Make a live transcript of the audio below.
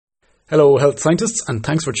Hello, health scientists, and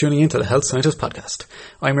thanks for tuning in to the Health Scientist Podcast.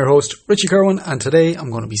 I'm your host, Richie Kerwin, and today I'm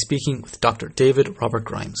going to be speaking with Dr. David Robert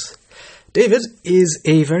Grimes. David is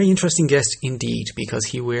a very interesting guest indeed because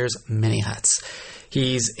he wears many hats.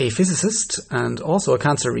 He's a physicist and also a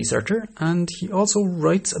cancer researcher, and he also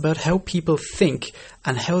writes about how people think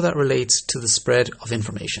and how that relates to the spread of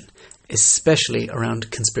information, especially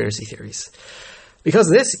around conspiracy theories.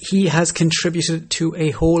 Because of this, he has contributed to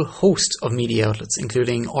a whole host of media outlets,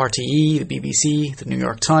 including RTE, the BBC, the New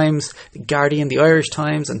York Times, the Guardian, the Irish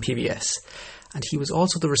Times, and PBS. And he was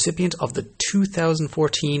also the recipient of the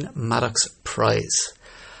 2014 Maddox Prize.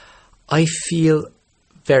 I feel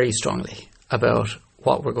very strongly about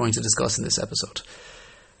what we're going to discuss in this episode.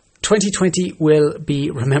 2020 will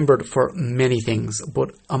be remembered for many things,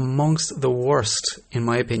 but amongst the worst, in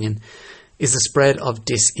my opinion, is the spread of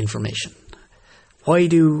disinformation. Why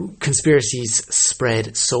do conspiracies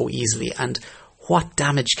spread so easily, and what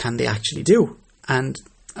damage can they actually do? And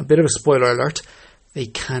a bit of a spoiler alert, they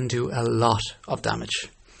can do a lot of damage.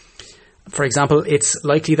 For example, it's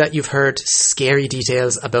likely that you've heard scary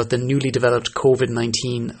details about the newly developed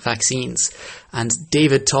COVID-19 vaccines, and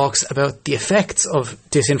David talks about the effects of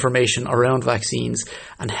disinformation around vaccines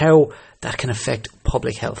and how that can affect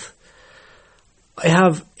public health. I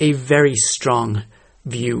have a very strong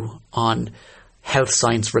view on health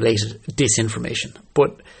science related disinformation,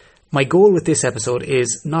 but my goal with this episode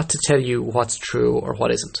is not to tell you what's true or what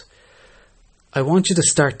isn't. I want you to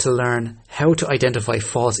start to learn how to identify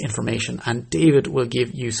false information, and David will give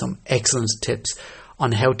you some excellent tips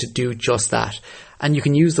on how to do just that, and you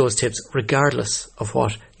can use those tips regardless of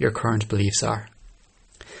what your current beliefs are.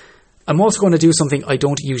 I'm also going to do something I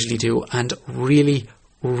don't usually do and really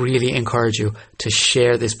encourage you to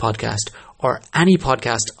share this podcast or any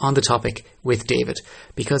podcast on the topic with David,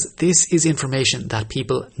 because this is information that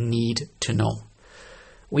people need to know.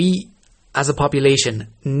 We, as a population,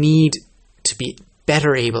 need to be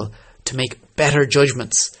better able to make better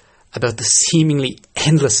judgments about the seemingly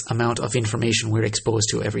endless amount of information we're exposed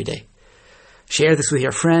to every day. Share this with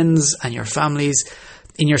your friends and your families,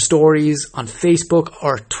 in your stories, on Facebook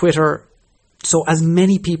or Twitter, so as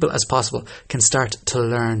many people as possible can start to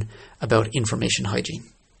learn about information hygiene.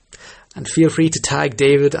 And feel free to tag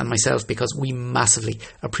David and myself because we massively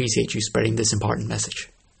appreciate you spreading this important message.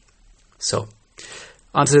 So,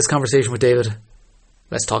 on to this conversation with David.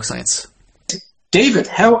 Let's talk science. David,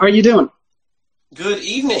 how are you doing? Good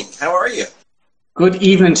evening. How are you? Good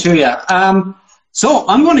evening to you. So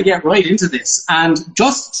I'm going to get right into this. And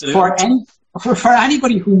just for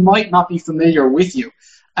anybody who might not be familiar with you,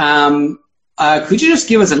 could you just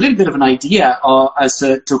give us a little bit of an idea as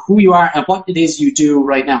to who you are and what it is you do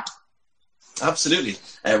right now? Absolutely.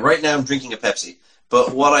 Right now I'm drinking a Pepsi.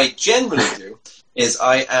 But what I generally do is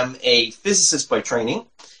I am a physicist by training.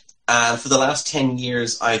 And for the last 10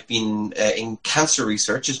 years, I've been in cancer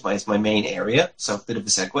research is my main area. So a bit of a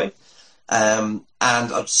segue. And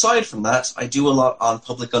aside from that, I do a lot on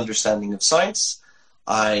public understanding of science.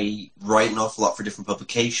 I write an awful lot for different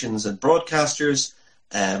publications and broadcasters.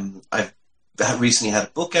 I've recently had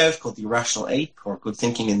a book out called The Irrational Ape, or Good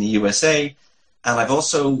Thinking in the USA. And I've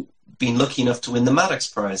also been lucky enough to win the Maddox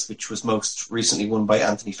Prize, which was most recently won by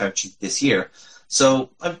Anthony Fauci this year. So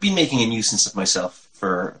I've been making a nuisance of myself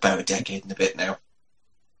for about a decade and a bit now.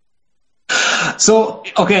 So,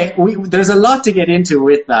 okay, there's a lot to get into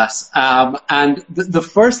with that. And the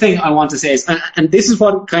first thing I want to say is, and this is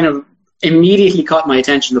what kind of immediately caught my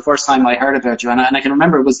attention the first time I heard about you. And I can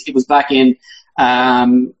remember it was back in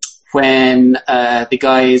when the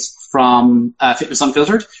guys from Fitness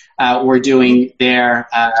Unfiltered were doing their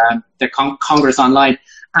Congress online.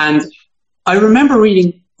 And I remember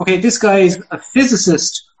reading, okay, this guy's a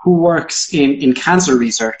physicist who works in cancer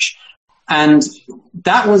research. And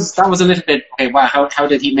that was a little bit, okay, wow, how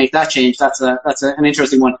did he make that change? That's an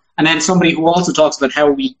interesting one. And then somebody who also talks about how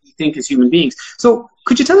we think as human beings. So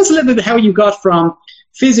could you tell us a little bit how you got from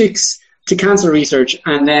physics to cancer research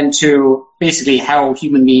and then to basically how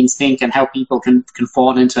human beings think and how people can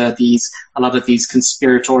fall into a lot of these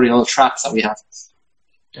conspiratorial traps that we have?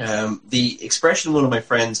 The expression one of my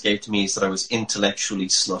friends gave to me is that I was intellectually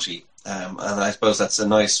slutty. And I suppose that's a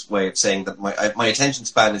nice way of saying that my attention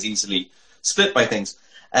span is easily split by things.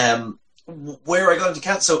 Where I got into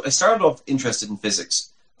cancer, so I started off interested in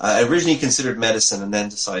physics. I originally considered medicine and then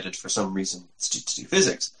decided for some reason to do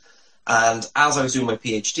physics. And as I was doing my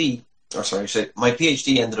PhD, my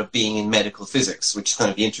PhD ended up being in medical physics, which is kind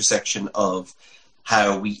of the intersection of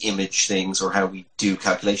how we image things or how we do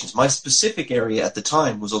calculations. My specific area at the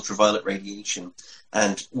time was ultraviolet radiation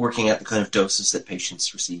and working at the kind of doses that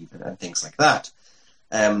patients receive and things like that.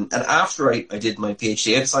 And after I did my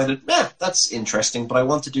PhD, I decided, that's interesting, but I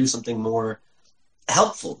want to do something more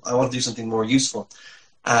helpful. I want to do something more useful.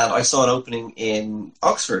 And I saw an opening in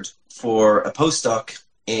Oxford for a postdoc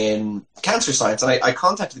in cancer science. And I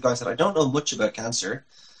contacted the guy and said, I don't know much about cancer,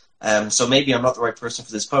 so maybe I'm not the right person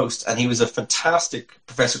for this post. And he was a fantastic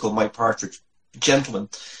professor called Mike Partridge, gentleman.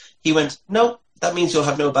 He went, no, that means you'll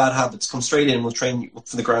have no bad habits. Come straight in, we'll train you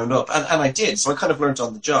from the ground up. And I did, so I kind of learned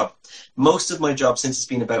on the job. Most of my job since has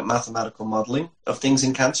been about mathematical modelling of things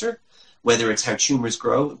in cancer, whether it's how tumours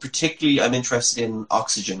grow. Particularly, I'm interested in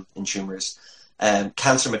oxygen in tumours,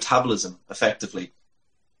 cancer metabolism, effectively,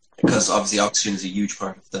 because obviously oxygen is a huge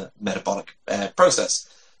part of the metabolic process.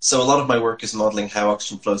 So a lot of my work is modelling how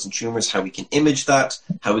oxygen flows in tumours, how we can image that,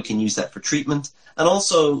 how we can use that for treatment, and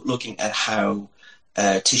also looking at how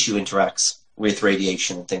tissue interacts with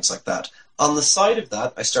radiation and things like that. On the side of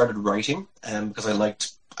that, I started writing because I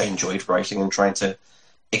enjoyed writing and trying to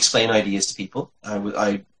explain ideas to people.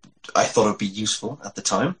 I thought it would be useful at the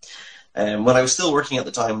time. When I was still working at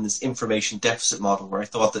the time in this information deficit model, where I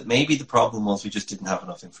thought that maybe the problem was we just didn't have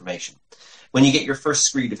enough information. When you get your first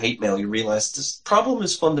screed of hate mail, you realize this problem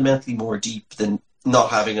is fundamentally more deep than not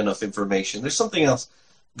having enough information. There's something else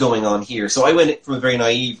going on here. So I went from a very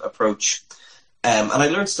naive approach, and I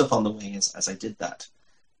learned stuff on the way as I did that.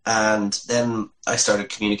 And then I started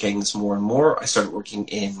communicating this more and more. I started working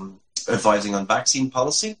in advising on vaccine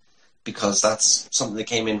policy, because that's something that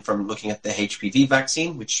came in from looking at the HPV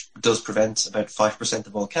vaccine, which does prevent about 5%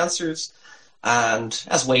 of all cancers. And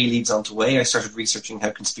as way leads on to way, I started researching how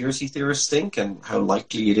conspiracy theorists think and how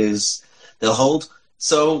likely it is they'll hold.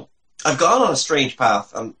 So I've gone on a strange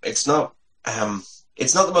path, and it's not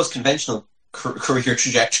the most conventional career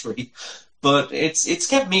trajectory, but it's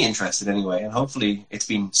kept me interested anyway, and hopefully it's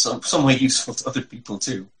been some way useful to other people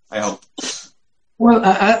too, I hope. Well,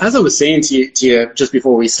 as I was saying to you just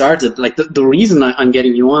before we started, like the reason I'm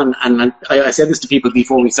getting you on, and I said this to people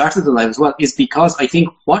before we started the live as well, is because I think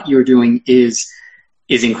what you're doing is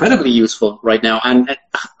incredibly useful right now. And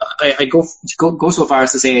I go so far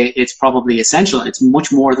as to say it's probably essential. It's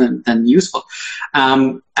much more than useful.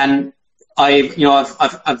 And I've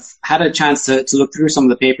had a chance to look through some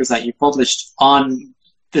of the papers that you published on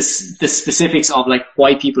the specifics of like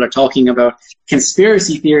why people are talking about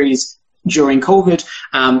conspiracy theories during COVID.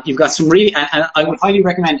 You've got some really, and I would highly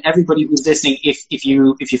recommend everybody who's listening, if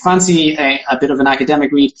you fancy a bit of an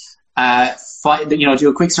academic read, do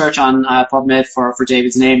a quick search on PubMed for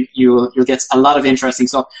David's name. You'll get a lot of interesting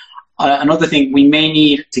stuff. Another thing, we may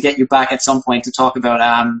need to get you back at some point to talk about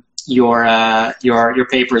your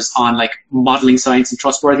papers on like modeling science and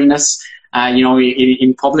trustworthiness.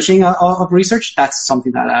 In publishing of research. That's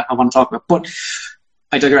something that I want to talk about. But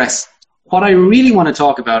I digress. What I really want to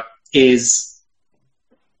talk about is,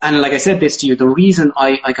 and like I said this to you, the reason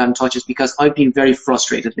I got in touch is because I've been very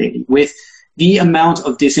frustrated lately with the amount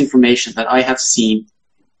of disinformation that I have seen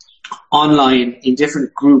online, in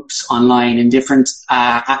different groups online, in different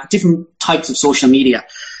types of social media,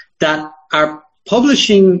 that are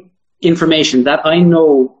publishing information that I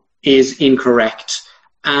know is incorrect,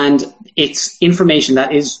 and it's information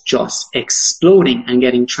that is just exploding and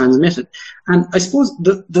getting transmitted. And I suppose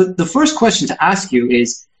the first question to ask you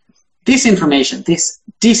is, this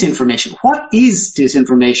disinformation, what is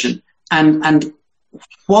disinformation, and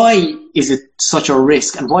why is it such a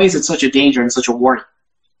risk, and why is it such a danger and such a worry?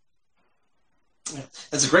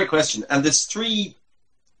 That's a great question. And there's three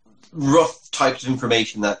rough types of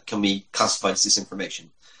information that can be classified as disinformation.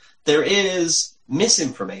 There is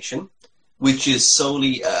misinformation, which is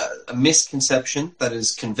solely a misconception that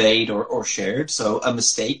is conveyed or shared, so a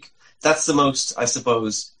mistake. That's the most, I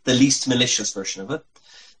suppose, the least malicious version of it.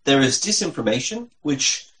 There is disinformation,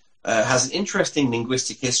 which has an interesting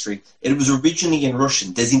linguistic history. It was originally in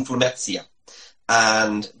Russian, dezinformatsiya.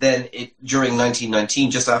 And then during 1919,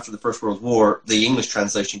 just after the First World War, the English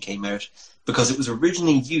translation came out because it was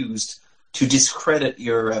originally used to discredit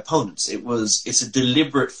your opponents. It's a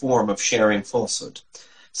deliberate form of sharing falsehood.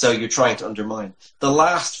 So you're trying to undermine. The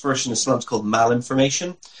last version is sometimes called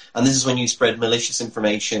malinformation, and this is when you spread malicious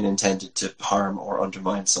information intended to harm or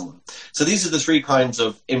undermine someone. So these are the three kinds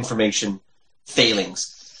of information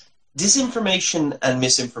failings. Disinformation and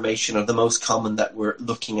misinformation are the most common that we're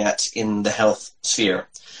looking at in the health sphere.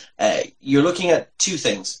 You're looking at two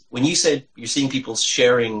things. When you said you're seeing people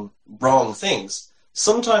sharing wrong things,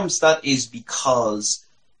 sometimes that is because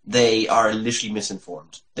they are literally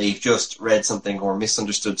misinformed. They've just read something or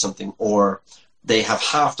misunderstood something, or they have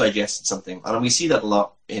half digested something. And we see that a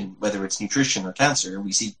lot in whether it's nutrition or cancer.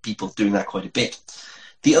 We see people doing that quite a bit.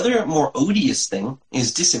 The other more odious thing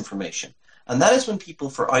is disinformation. And that is when people,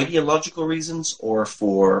 for ideological reasons or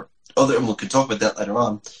for other, and we can talk about that later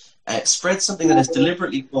on, spread something that is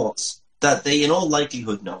deliberately false, that they in all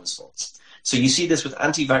likelihood know is false. So you see this with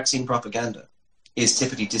anti-vaccine propaganda, is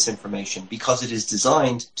typically disinformation, because it is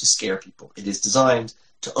designed to scare people. It is designed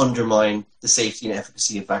to undermine the safety and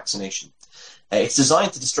efficacy of vaccination. It's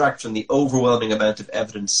designed to distract from the overwhelming amount of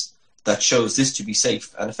evidence that shows this to be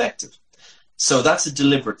safe and effective. So that's a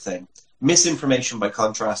deliberate thing. Misinformation, by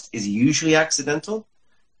contrast, is usually accidental,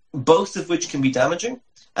 both of which can be damaging.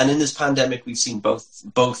 And in this pandemic, we've seen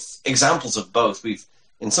both examples of both.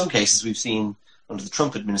 In some cases, we've seen under the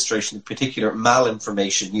Trump administration, in particular,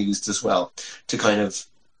 malinformation used as well to kind of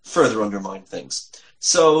further undermine things.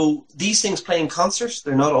 So these things play in concert.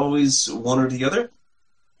 They're not always one or the other.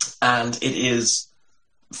 And it is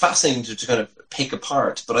fascinating to kind of pick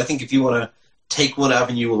apart. But I think if you want to take one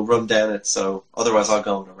avenue, we'll run down it. So otherwise, I'll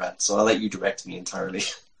go on a rant. So I'll let you direct me entirely.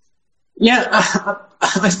 Yeah,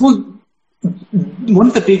 I suppose one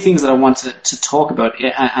of the big things that I want to talk about,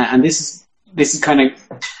 and this is kind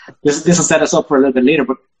of this will set us up for a little bit later.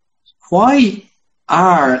 But why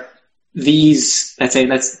are these,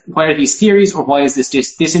 why are these theories, or why is this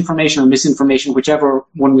disinformation or misinformation, whichever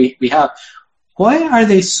one we have, why are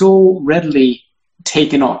they so readily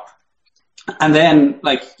taken up? And then,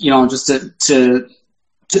 just to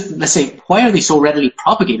let's say, why are they so readily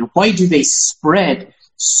propagated? Why do they spread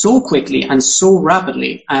so quickly and so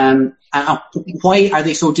rapidly? And why are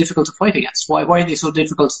they so difficult to fight against? Why are they so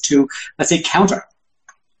difficult to, let's say, counter?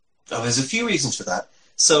 Oh, there's a few reasons for that.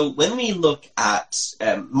 So when we look at,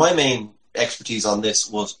 my main expertise on this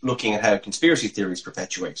was looking at how conspiracy theories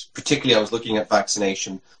perpetuate. Particularly, I was looking at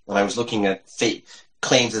vaccination when I was looking at fake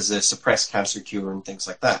claims as a suppressed cancer cure and things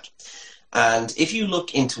like that. And if you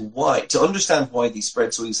look into to understand why these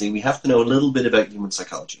spread so easily, we have to know a little bit about human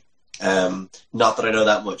psychology. Not that I know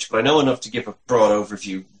that much, but I know enough to give a broad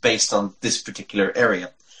overview based on this particular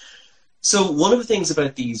area. So one of the things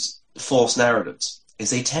about these false narratives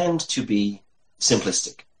is they tend to be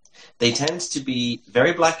simplistic. They tend to be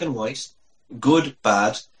very black and white, good,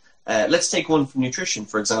 bad. Let's take one from nutrition,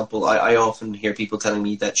 for example. I often hear people telling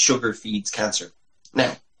me that sugar feeds cancer.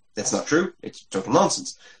 Now, that's not true. It's total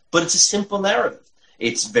nonsense. But it's a simple narrative.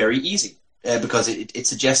 It's very easy. Because it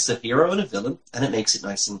suggests a hero and a villain, and it makes it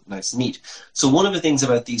nice and neat. So one of the things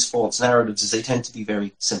about these false narratives is they tend to be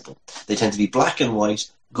very simple. They tend to be black and white,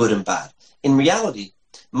 good and bad. In reality,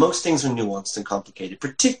 most things are nuanced and complicated,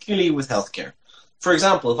 particularly with healthcare. For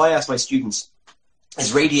example, if I ask my students,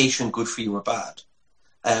 is radiation good for you or bad?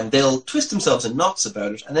 They'll twist themselves in knots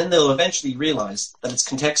about it, and then they'll eventually realize that it's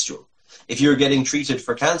contextual. If you're getting treated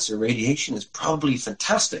for cancer, radiation is probably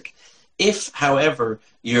fantastic. If, however,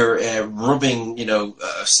 you're rubbing, a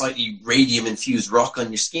slightly radium-infused rock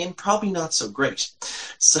on your skin, probably not so great.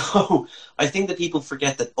 So I think that people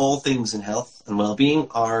forget that all things in health and well-being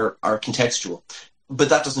are contextual. But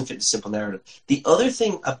that doesn't fit the simple narrative. The other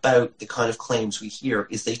thing about the kind of claims we hear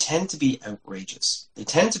is they tend to be outrageous. They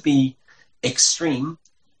tend to be extreme,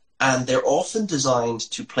 and they're often designed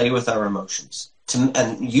to play with our emotions,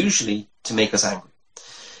 and usually to make us angry.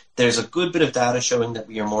 There's a good bit of data showing that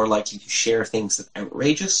we are more likely to share things that are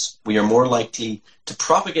outrageous. We are more likely to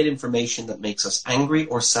propagate information that makes us angry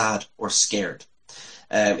or sad or scared.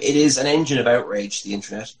 It is an engine of outrage, the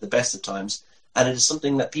internet, at the best of times, and it is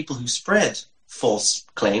something that people who spread false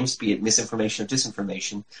claims, be it misinformation or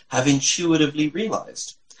disinformation, have intuitively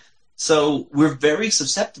realized. So we're very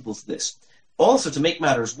susceptible to this. Also, to make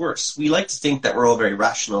matters worse, we like to think that we're all very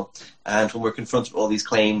rational, and when we're confronted with all these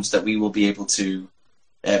claims that we will be able to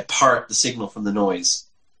part the signal from the noise.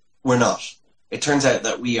 We're not. It turns out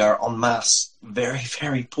that we are en masse very,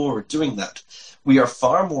 very poor at doing that. We are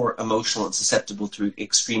far more emotional and susceptible to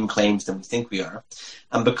extreme claims than we think we are.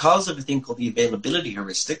 And because of a thing called the availability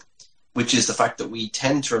heuristic, which is the fact that we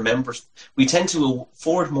tend to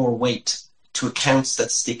afford more weight to accounts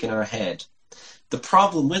that stick in our head. The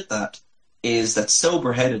problem with that is that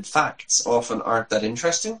sober-headed facts often aren't that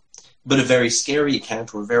interesting, but a very scary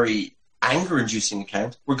account or a very anger-inducing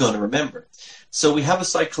account we're going to remember. So we have a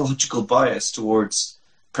psychological bias towards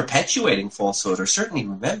perpetuating falsehood, or certainly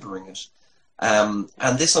remembering it. And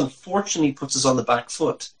this unfortunately puts us on the back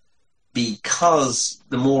foot, because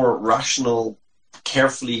the more rational,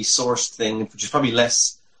 carefully sourced thing, which is probably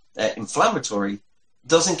less inflammatory,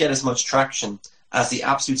 doesn't get as much traction as the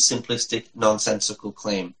absolute simplistic, nonsensical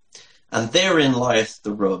claim. And therein lieth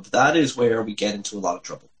the rub. That is where we get into a lot of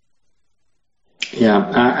trouble.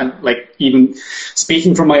 Yeah, and even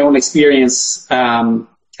speaking from my own experience,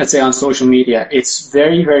 let's say on social media, it's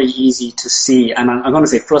very, very easy to see, and I'm going to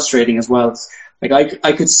say frustrating as well.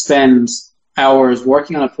 I could spend hours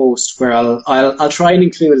working on a post where I'll try and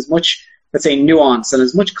include as much, let's say, nuance and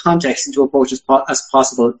as much context into a post as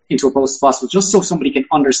possible, just so somebody can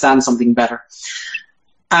understand something better.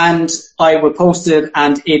 And I will post it,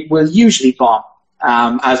 and it will usually bomb,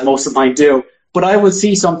 as most of mine do. But I will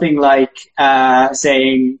see something like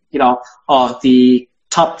saying, the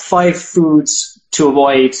top 5 foods to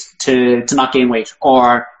avoid to not gain weight,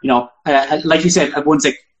 or like you said, one's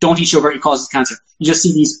like, don't eat sugar, it causes cancer. You just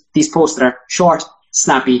see these posts that are short,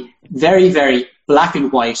 snappy, very, very black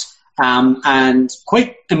and white, and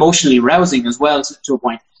quite emotionally rousing as well to a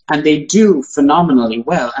point. And they do phenomenally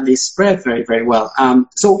well, and they spread very, very well.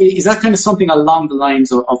 So is that kind of something along the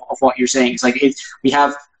lines of what you're saying? It's like we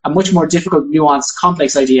have a much more difficult, nuanced,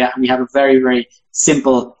 complex idea, and we have a very, very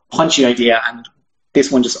simple, punchy idea, and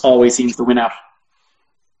this one just always seems to win out.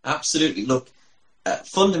 Absolutely. Look,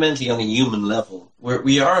 fundamentally on a human level,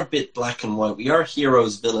 we are a bit black and white. We are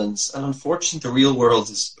heroes, villains, and unfortunately the real world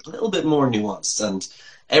is a little bit more nuanced, and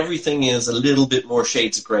everything is a little bit more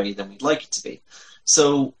shades of grey than we'd like it to be.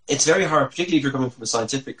 So it's very hard, particularly if you're coming from a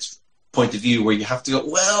scientific point of view, where you have to go,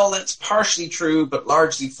 well, that's partially true, but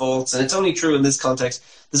largely false, and it's only true in this context.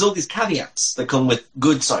 There's all these caveats that come with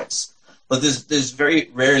good science. But there's very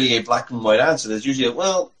rarely a black and white answer. There's usually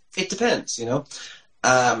it depends,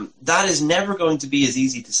 That is never going to be as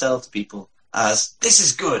easy to sell to people as this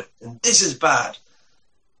is good and this is bad.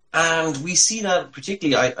 And we see that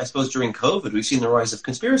particularly, I suppose, during COVID, we've seen the rise of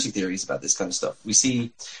conspiracy theories about this kind of stuff. We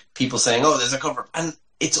see people saying, oh, there's a cover. And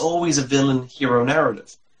it's always a villain-hero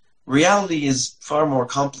narrative. Reality is far more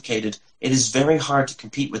complicated. It is very hard to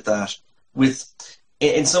compete with that.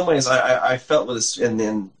 In some ways, I felt with this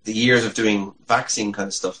in the years of doing vaccine kind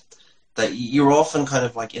of stuff, that you're often kind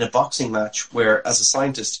of like in a boxing match where, as a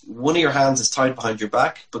scientist, one of your hands is tied behind your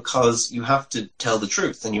back because you have to tell the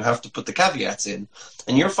truth and you have to put the caveats in.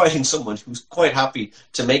 And you're fighting someone who's quite happy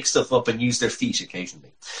to make stuff up and use their feet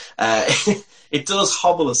occasionally. It does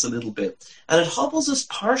hobble us a little bit. And it hobbles us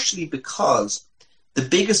partially because the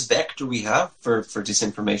biggest vector we have for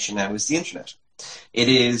disinformation now is the internet. It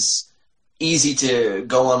is easy to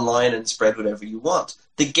go online and spread whatever you want.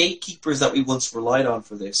 The gatekeepers that we once relied on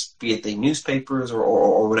for this, be it the newspapers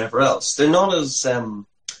or whatever else, they're not as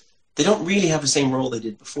they don't really have the same role they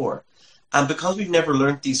did before. And because we've never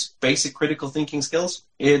learned these basic critical thinking skills,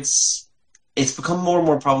 it's become more and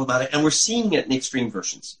more problematic, and we're seeing it in extreme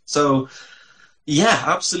versions. So, yeah,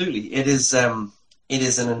 absolutely, it is an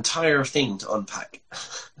entire thing to unpack.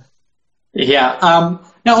 Yeah.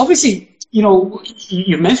 Now, obviously,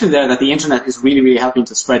 you mentioned there that the internet is really, really helping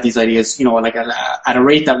to spread these ideas, like at a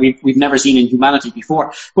rate that we've never seen in humanity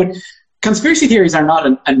before. But conspiracy theories are not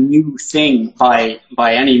a new thing by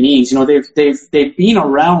any means. They've been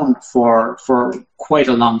around for quite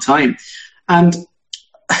a long time. And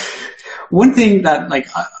one thing that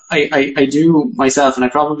I do myself, and I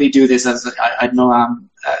probably do this as I know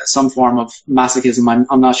some form of masochism,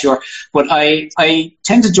 I'm not sure, but I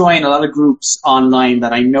tend to join a lot of groups online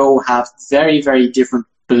that I know have very, very different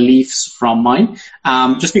beliefs from mine,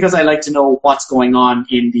 just because I like to know what's going on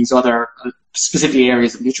in these other specific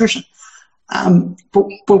areas of nutrition.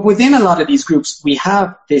 But within a lot of these groups, we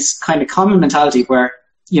have this kind of common mentality where,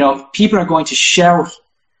 people are going to shout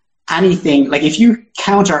anything, like if you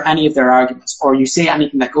counter any of their arguments or you say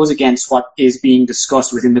anything that goes against what is being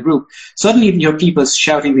discussed within the group, suddenly you have people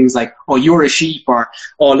shouting things like, oh, you're a sheep, or,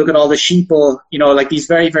 oh, look at all the sheeple, like these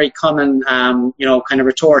very, very common, kind of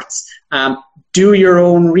retorts. Do your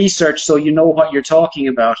own research so you know what you're talking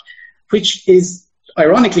about, which is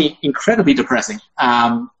ironically incredibly depressing.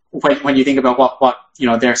 When you think about what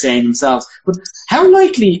they're saying themselves. But how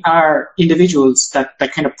likely are individuals that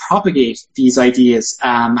kind of propagate these ideas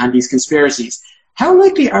and these conspiracies, how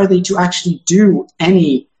likely are they to actually do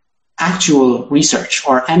any actual research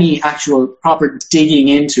or any actual proper digging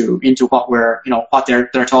into what what they're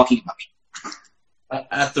talking about?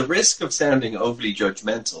 At the risk of sounding overly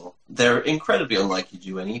judgmental, they're incredibly unlikely to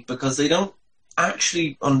do any because they don't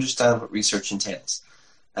actually understand what research entails.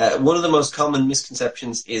 One of the most common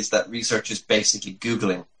misconceptions is that research is basically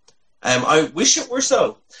Googling. I wish it were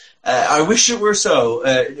so.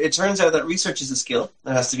 It turns out that research is a skill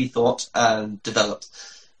that has to be thought and developed.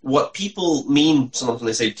 What people mean sometimes when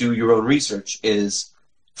they say do your own research is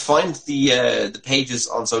find the pages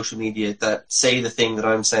on social media that say the thing that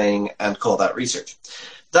I'm saying and call that research.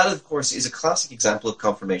 That, of course, is a classic example of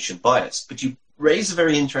confirmation bias. But you raise a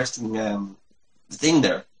very interesting thing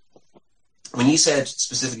there. When you said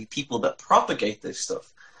specifically people that propagate this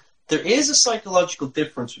stuff, there is a psychological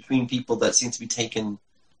difference between people that seem to be taken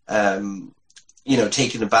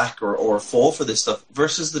aback or fall for this stuff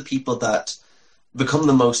versus the people that become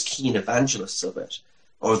the most keen evangelists of it,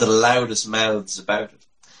 or the loudest mouths about it.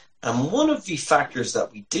 And one of the factors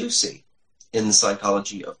that we do see in the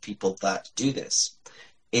psychology of people that do this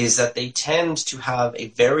is that they tend to have a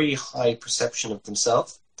very high perception of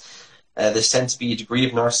themselves. There tends to be a degree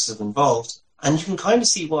of narcissism involved, and you can kind of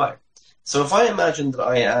see why. So if I imagine that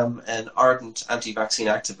I am an ardent anti-vaccine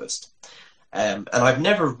activist, and I've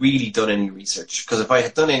never really done any research, because if I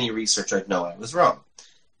had done any research, I'd know I was wrong.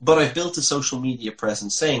 But I've built a social media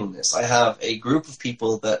presence saying this. I have a group of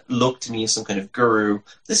people that look to me as some kind of guru.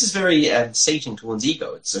 This is very sating to one's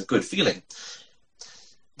ego. It's a good feeling.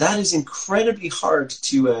 That is incredibly hard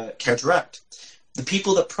to counteract. The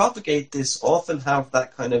people that propagate this often have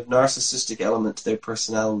that kind of narcissistic element to their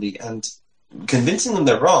personality, and convincing them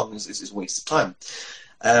they're wrong is a waste of time.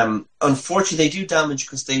 Unfortunately, they do damage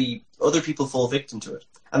because other people fall victim to it.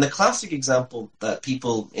 And the classic example that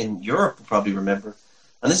people in Europe will probably remember,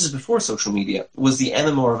 and this is before social media, was the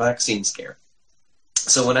MMR vaccine scare.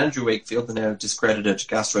 So when Andrew Wakefield, the now discredited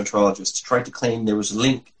gastroenterologist, tried to claim there was a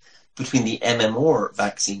link between the MMR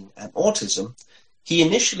vaccine and autism, he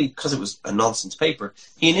initially, because it was a nonsense paper,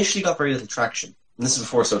 he initially got very little traction. And this is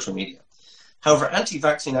before social media. However,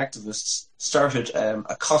 anti-vaccine activists started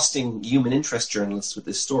accosting human interest journalists with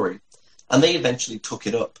this story, and they eventually took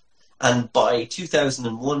it up. And by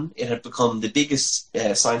 2001, it had become the biggest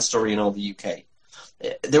science story in all the UK.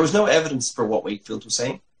 There was no evidence for what Wakefield was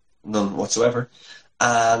saying, none whatsoever,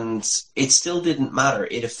 and it still didn't matter.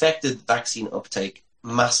 It affected vaccine uptake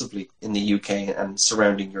massively in the UK and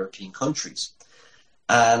surrounding European countries.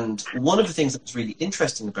 And one of the things that was really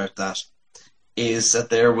interesting about that is that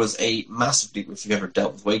there was a massively, if you've ever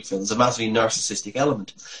dealt with Wakefield, there's a massively narcissistic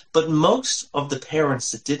element. But most of the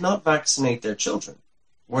parents that did not vaccinate their children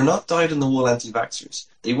were not dyed-in-the-wool anti-vaxxers.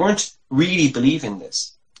 They weren't really believing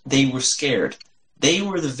this. They were scared. They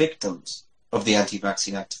were the victims of the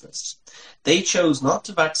anti-vaccine activists. They chose not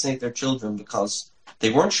to vaccinate their children because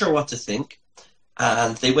they weren't sure what to think,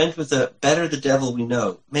 and they went with a better the devil we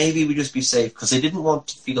know. Maybe we just be safe, because they didn't want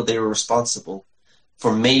to feel they were responsible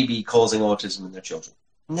for maybe causing autism in their children.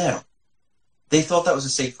 Now, they thought that was a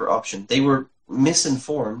safer option. They were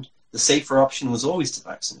misinformed. The safer option was always to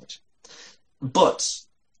vaccinate. But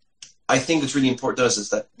I think what's really important to us is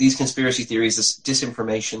that these conspiracy theories, this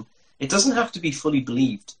disinformation, it doesn't have to be fully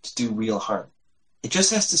believed to do real harm. It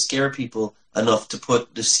just has to scare people enough to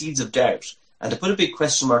put the seeds of doubt and to put a big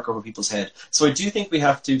question mark over people's head. So I do think we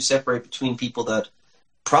have to separate between people that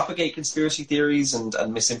propagate conspiracy theories and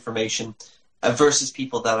misinformation versus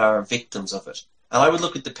people that are victims of it. And I would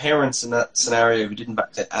look at the parents in that scenario who didn't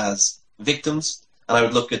back it as victims, and I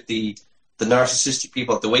would look at the narcissistic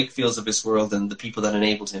people, the Wakefields of this world, and the people that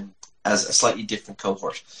enabled him as a slightly different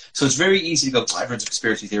cohort. So it's very easy to go, I've heard of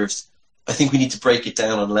conspiracy theorists. I think we need to break it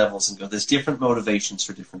down on levels and go, there's different motivations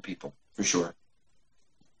for different people, for sure.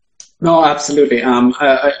 No, absolutely.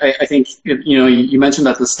 I think, you mentioned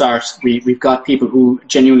at the start, we've got people who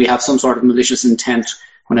genuinely have some sort of malicious intent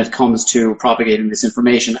when it comes to propagating this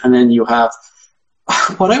information. And then you have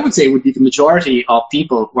what I would say would be the majority of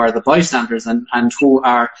people who are the bystanders and who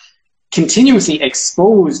are continuously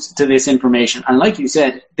exposed to this information. And like you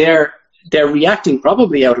said, they're reacting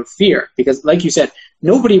probably out of fear, because like you said,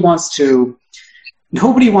 nobody wants to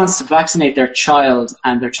vaccinate their child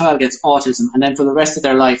and their child gets autism, and then for the rest of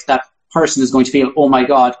their life that person is going to feel, oh my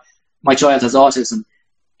God, my child has autism,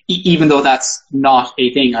 even though that's not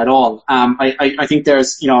a thing at all. I think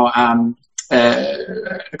there's kind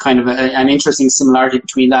of an interesting similarity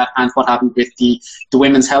between that and what happened with the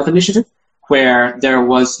Women's Health Initiative, where there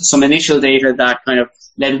was some initial data that kind of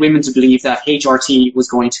led women to believe that HRT was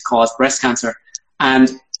going to cause breast cancer.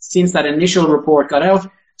 And since that initial report got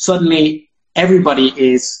out, suddenly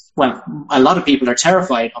everybody a lot of people are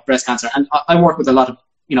terrified of breast cancer. And I work with a lot of,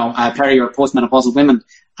 peri or postmenopausal women.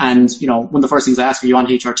 And, one of the first things I ask, are you on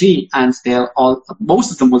HRT? And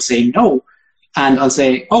most of them will say no. And I'll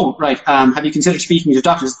say, oh, right, have you considered speaking to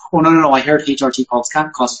doctors? Oh, no, I heard HRT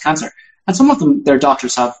causes cancer. And some of them, their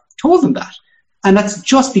doctors have told them that. And that's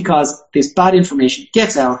just because this bad information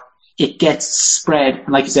gets out, it gets spread. And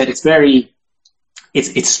like you said, it's scary.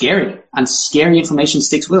 And scary information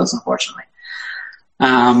sticks with us, unfortunately.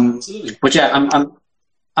 But yeah,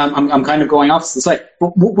 I'm kind of going off the side.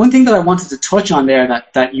 But one thing that I wanted to touch on there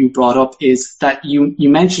that you brought up is that you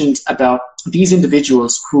mentioned about these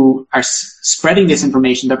individuals who are spreading this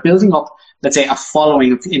information. They're building up, let's say, a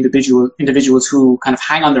following of individuals who kind of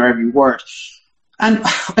hang on their every word. And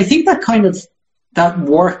I think that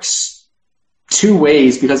works two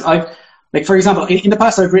ways, because for example, in the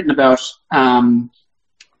past I've written about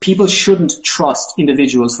people shouldn't trust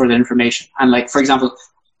individuals for their information. And for example,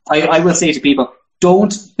 I will say to people,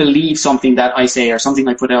 don't believe something that I say or something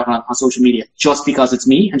I put out on social media just because it's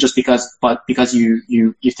me and just because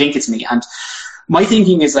you think it's me. And my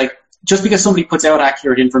thinking is like, just because somebody puts out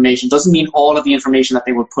accurate information doesn't mean all of the information that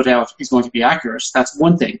they will put out is going to be accurate. That's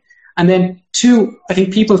one thing. And then two, I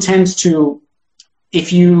think people tend to,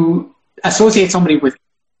 if you associate somebody with,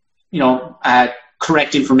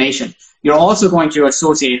 correct information, you're also going to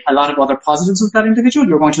associate a lot of other positives with that individual.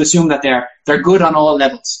 You're going to assume that they're good on all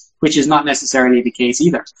levels, which is not necessarily the case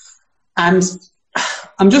either. And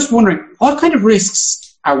I'm just wondering, what kind of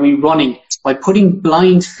risks are we running by putting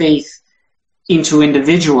blind faith into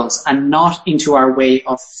individuals and not into our way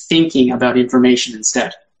of thinking about information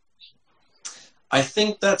instead? I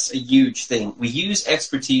think that's a huge thing. We use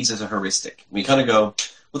expertise as a heuristic. We kind of go,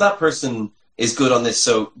 well, that person is good on this,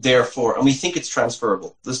 so therefore, and we think it's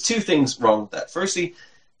transferable. There's two things wrong with that. Firstly,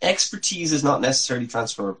 expertise is not necessarily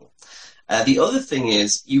transferable. The other thing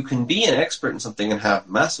is, you can be an expert in something and have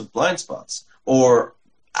massive blind spots or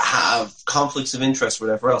have conflicts of interest or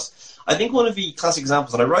whatever else. I think one of the classic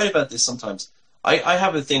examples, and I write about this sometimes, I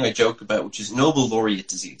have a thing I joke about, which is Nobel laureate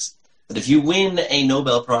disease. That if you win a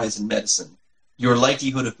Nobel Prize in medicine, your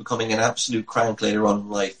likelihood of becoming an absolute crank later on in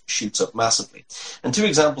life shoots up massively. And two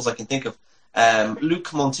examples I can think of, Luc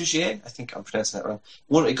Montagnier, I think I'm pronouncing that wrong,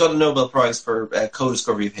 he got a Nobel Prize for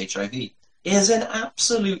co-discovery of HIV, is an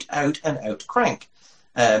absolute out-and-out crank.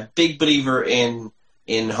 Big believer in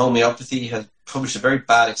homeopathy, has published a very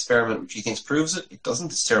bad experiment which he thinks proves it. It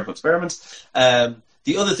doesn't, it's a terrible experiment.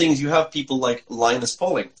 The other thing is you have people like Linus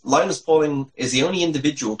Pauling. Linus Pauling is the only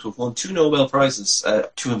individual to have won 2 Nobel Prizes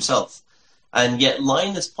to himself. And yet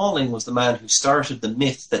Linus Pauling was the man who started the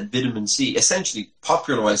myth that vitamin C, essentially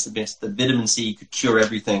popularized the myth that vitamin C could cure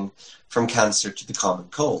everything from cancer to the common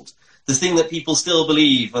cold. This thing that people still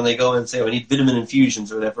believe when they go and say, oh, I need vitamin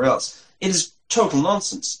infusions or whatever else. It is total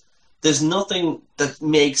nonsense. There's nothing that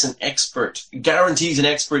makes an expert, guarantees an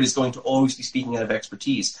expert is going to always be speaking out of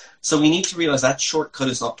expertise. So we need to realize that shortcut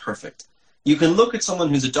is not perfect. You can look at someone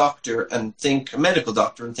who's a doctor and think, a medical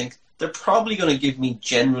doctor, and think, they're probably going to give me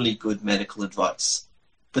generally good medical advice.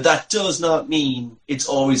 But that does not mean it's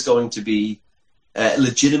always going to be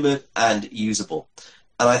legitimate and usable.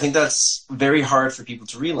 And I think that's very hard for people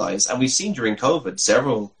to realize. And we've seen during COVID,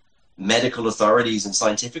 several medical authorities and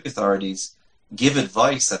scientific authorities give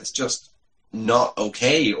advice that is just not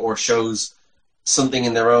okay or shows something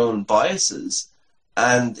in their own biases.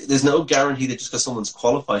 And there's no guarantee that just because someone's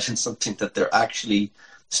qualified in something that they're actually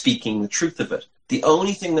speaking the truth of it. The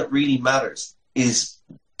only thing that really matters is,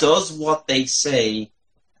 does what they say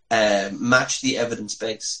match the evidence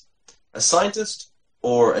base? A scientist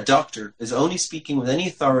or a doctor is only speaking with any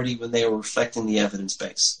authority when they are reflecting the evidence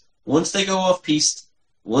base. Once they go off-piste,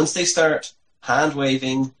 once they start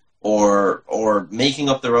hand-waving or making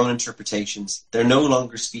up their own interpretations, they're no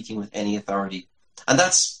longer speaking with any authority. And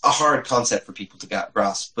that's a hard concept for people to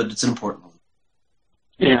grasp, but it's an important one.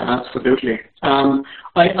 Yeah, absolutely.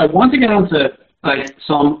 I want to get on to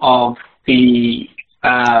some of the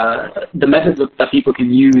methods that people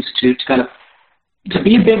can use to kind of to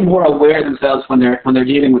be a bit more aware themselves when they're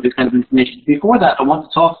dealing with this kind of information. Before that, I want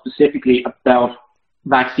to talk specifically about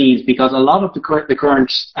vaccines, because a lot of the current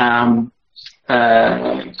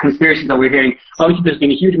conspiracies that we're hearing, obviously there's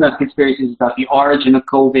been a huge amount of conspiracies about the origin of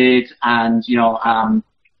COVID and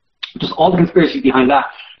just all the conspiracies behind that.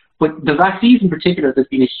 But the vaccines in particular, there's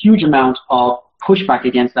been a huge amount of pushback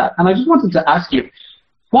against that. And I just wanted to ask you,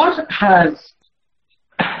 what has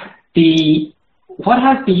the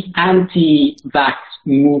anti-vax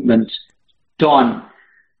movement done?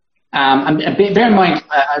 And bear in mind,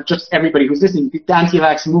 just everybody who's listening, the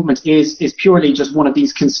anti-vax movement is purely just one of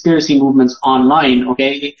these conspiracy movements online,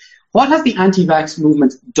 okay? What has the anti-vax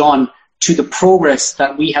movement done to the progress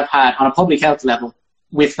that we have had on a public health level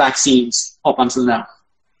with vaccines up until now?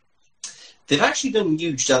 They've actually done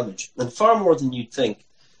huge damage, and far more than you'd think.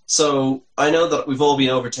 So I know that we've all been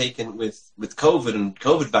overtaken with COVID and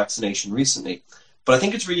COVID vaccination recently, but I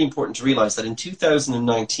think it's really important to realize that in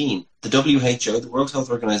 2019, the WHO, the World Health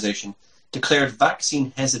Organization, declared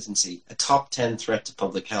vaccine hesitancy a top 10 threat to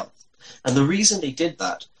public health. And the reason they did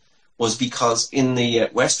that was because in the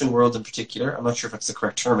Western world in particular, I'm not sure if that's the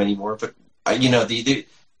correct term anymore, but the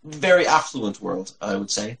very affluent world, I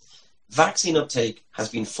would say, vaccine uptake has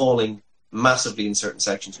been falling massively in certain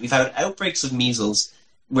sections. We've had outbreaks of measles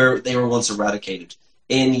where they were once eradicated.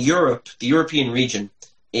 In Europe, the European region,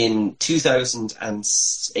 in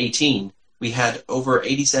 2018, we had over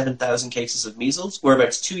 87,000 cases of measles,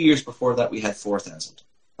 whereabouts 2 years before that we had 4,000,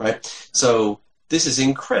 right? So this is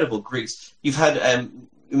incredible increase. You've had,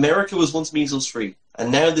 America was once measles-free.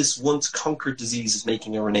 And now this once conquered disease is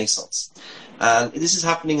making a renaissance. And this is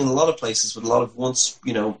happening in a lot of places with a lot of once,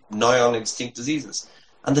 nigh on extinct diseases.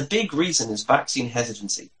 And the big reason is vaccine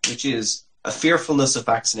hesitancy, which is a fearfulness of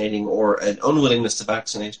vaccinating or an unwillingness to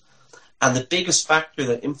vaccinate. And the biggest factor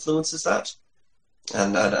that influences that,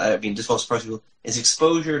 and I mean, this most people, is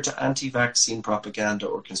exposure to anti-vaccine propaganda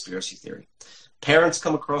or conspiracy theory. Parents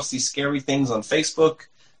come across these scary things on Facebook.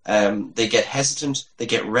 They get hesitant. They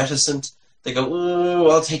get reticent. They go, "Oh,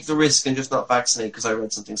 I'll take the risk and just not vaccinate because I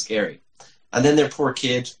read something scary." And then their poor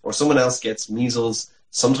kid or someone else gets measles,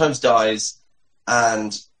 sometimes dies,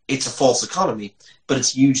 and it's a false economy, but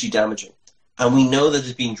it's hugely damaging. And we know that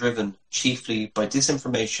it's being driven chiefly by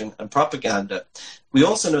disinformation and propaganda. We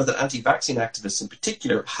also know that anti-vaccine activists in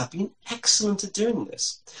particular have been excellent at doing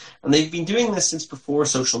this. And they've been doing this since before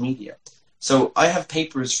social media. So I have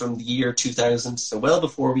papers from the year 2000, so well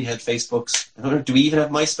before we had Facebooks. I don't know, do we even have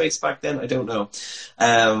MySpace back then? I don't know.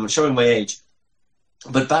 Showing my age.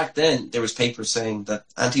 But back then, there was papers saying that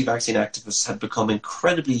anti-vaccine activists had become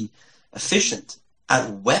incredibly efficient at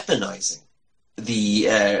weaponizing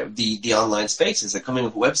the online spaces, at coming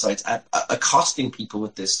up with websites, at accosting people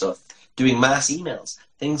with this stuff, doing mass emails,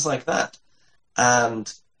 things like that.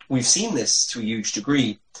 And we've seen this to a huge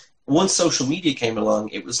degree. Once social media came along,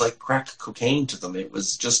 it was like crack cocaine to them. It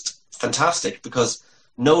was just fantastic because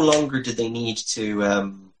no longer did they need to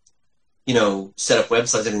set up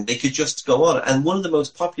websites. I mean, they could just go on. And one of the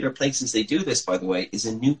most popular places they do this, by the way, is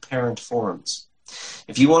in new parent forums.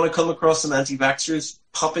 If you want to come across some anti-vaxxers,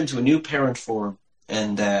 pop into a new parent forum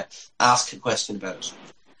and ask a question about it.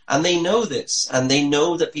 And they know this, and they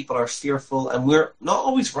know that people are fearful, and we're not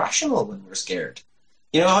always rational when we're scared.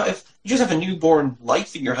 If you just have a newborn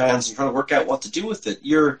life in your hands and trying to work out what to do with it,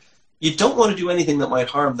 you don't want to do anything that might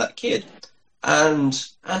harm that kid. And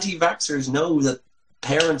anti-vaxxers know that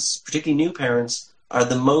parents, particularly new parents, are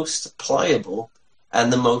the most pliable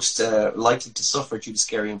and the most likely to suffer due to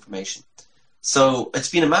scary information. So it's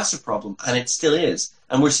been a massive problem, and it still is.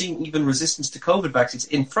 And we're seeing even resistance to COVID vaccines.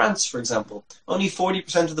 In France, for example, only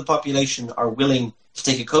 40% of the population are willing to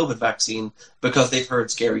take a COVID vaccine because they've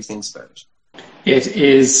heard scary things about it. It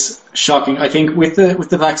is shocking. I think with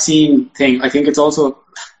the vaccine thing, I think it's also,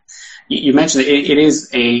 you mentioned it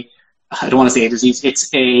is I don't want to say a disease, it's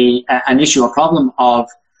an issue, a problem of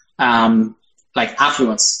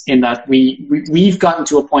affluence, in that we've gotten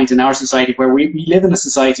to a point in our society where we live in a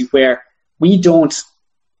society where we don't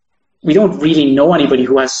really know anybody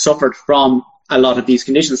who has suffered from a lot of these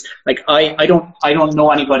conditions. Like I don't know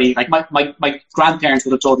anybody. Like my grandparents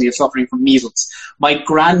would have told me of suffering from measles. My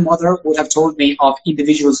grandmother would have told me of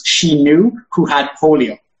individuals she knew who had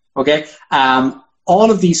polio. Okay,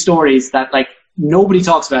 all of these stories that nobody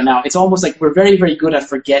talks about now. It's almost like we're very, very good at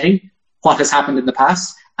forgetting what has happened in the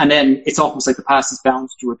past. And then it's almost like the past is bound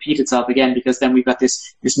to repeat itself again, because then we've got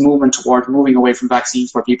this movement toward moving away from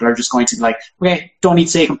vaccines, where people are just going to be like, okay, don't need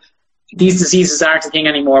to take them. These diseases aren't a thing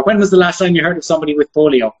anymore. When was the last time you heard of somebody with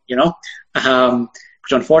polio?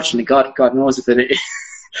 Which unfortunately, God knows if it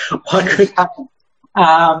what could happen.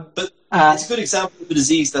 But it's a good example of a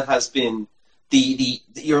disease that has been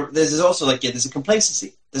there's also there's a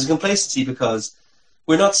complacency. There's a complacency because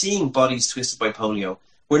we're not seeing bodies twisted by polio.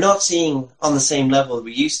 We're not seeing on the same level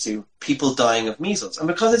we used to people dying of measles. And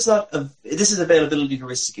because it's not, this is availability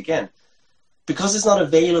heuristic again, because it's not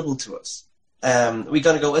available to us, we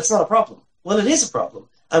got to go, it's not a problem. Well, it is a problem.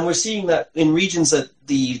 And we're seeing that in regions that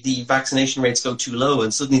the vaccination rates go too low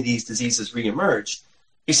and suddenly these diseases re-emerge.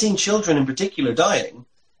 You're seeing children in particular dying.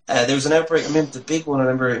 There was an outbreak, I remember the big one, I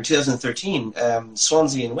remember in 2013,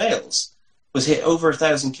 Swansea in Wales was hit over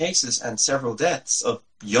 1,000 cases and several deaths of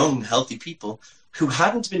young, healthy people who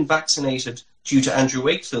hadn't been vaccinated due to Andrew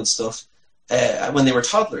Wakefield stuff when they were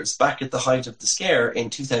toddlers, back at the height of the scare in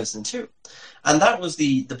 2002. And that was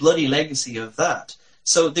the bloody legacy of that.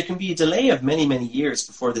 So there can be a delay of many, many years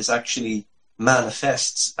before this actually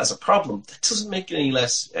manifests as a problem. That doesn't make it any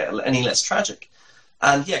less tragic.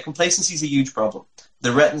 And yeah, complacency is a huge problem. The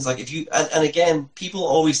retins, and again, people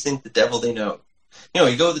always think the devil they know.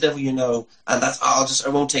 You go with the devil you know, and that's, I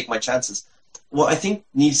won't take my chances. What I think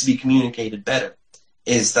needs to be communicated better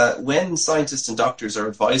is that when scientists and doctors are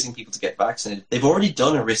advising people to get vaccinated, they've already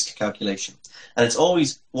done a risk calculation. And it's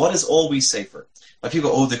always, what is always safer? Like people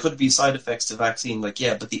go, there could be side effects to vaccine.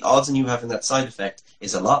 Yeah, but the odds in you having that side effect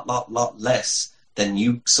is a lot less than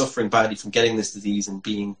you suffering badly from getting this disease and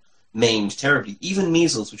being maimed terribly. Even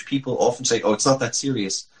measles, which people often say, it's not that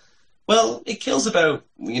serious. Well, it kills about,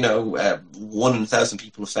 1 in 1,000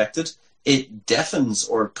 people affected. It deafens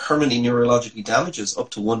or permanently neurologically damages up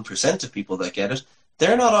to 1% of people that get it.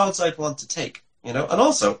 They're not odds I'd want to take. you know, and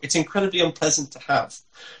also it's incredibly unpleasant to have.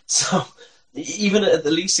 So even at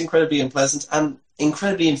the least incredibly unpleasant and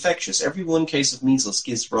incredibly infectious. Every one case of measles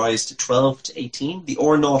gives rise to 12 to 18. The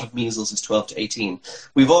R0 of measles is 12 to 18.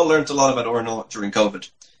 We've all learned a lot about R0 during COVID.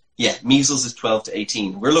 Yeah, measles is 12 to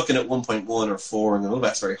 18. We're looking at 1.1 or 4, and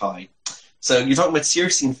that's very high. So you're talking about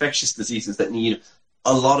seriously infectious diseases that need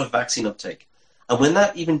a lot of vaccine uptake. And when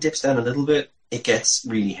that even dips down a little bit, it gets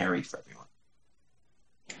really hairy for everyone.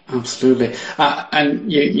 Absolutely.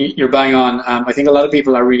 And you're bang on. I think a lot of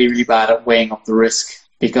people are really, really bad at weighing up the risk,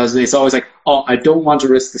 because it's always like, oh, I don't want to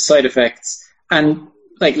risk the side effects. And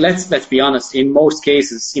like, let's be honest, in most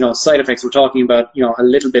cases, you know, side effects, we're talking about, you know, a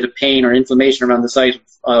little bit of pain or inflammation around the site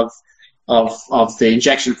of the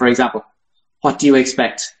injection, for example. What do you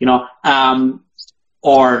expect? You know,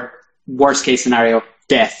 or worst case scenario,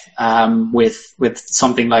 death, with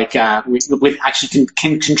something like, with actually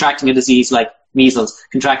contracting a disease like measles,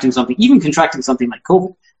 contracting something like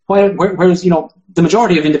COVID. Whereas, you know, the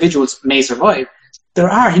majority of individuals may survive. There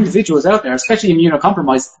are individuals out there, especially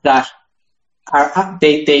immunocompromised, that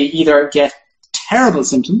they either get terrible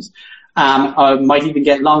symptoms, might even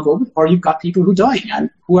get long COVID, or you've got people who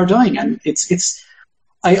are dying, and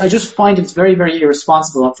I just find it's very, very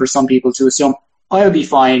irresponsible for some people to assume I'll be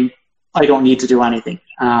fine, I don't need to do anything.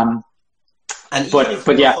 But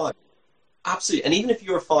yeah. Fine, absolutely. And even if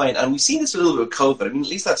you're fine, and we've seen this a little bit with COVID, I mean, at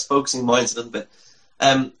least that's focusing minds a little bit.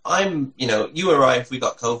 You know, you or I, if we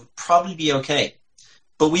got COVID, probably be okay.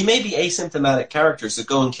 But we may be asymptomatic characters that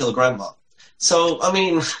go and kill grandma. So, I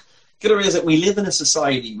mean, gotta realize that we live in a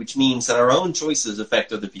society which means that our own choices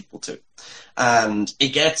affect other people too. And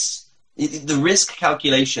the risk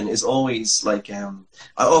calculation is always like,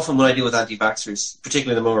 often when I deal with anti-vaxxers,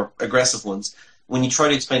 particularly the more aggressive ones, when you try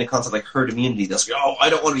to explain a concept like herd immunity, they'll say, oh,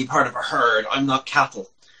 I don't want to be part of a herd, I'm not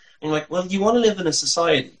cattle. And you're like, well, you want to live in a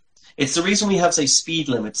society. It's the reason we have, say, speed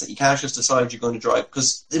limits, that you can't just decide you're going to drive,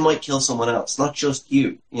 because it might kill someone else, not just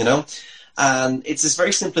you, you know? And it's this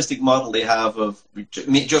very simplistic model they have of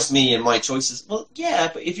just me and my choices. Well, yeah,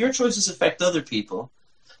 but if your choices affect other people,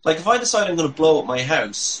 like if I decide I'm going to blow up my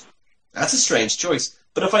house, that's a strange choice.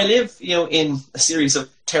 But if I live, you know, in a series of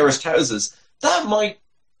terraced houses, that might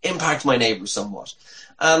impact my neighbours somewhat.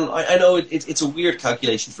 And I know it's a weird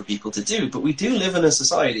calculation for people to do, but we do live in a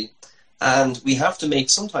society, and we have to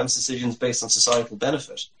make sometimes decisions based on societal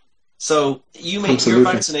benefit. So you make Absolutely.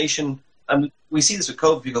 your vaccination, and we see this with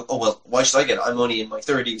COVID, people go, oh, well, why should I get it? I'm only in my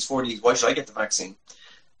 30s, 40s, why should I get the vaccine?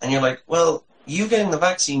 And you're like, well, you getting the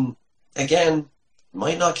vaccine, again,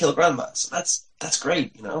 might not kill grandma. So that's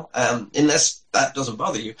great, you know, unless that doesn't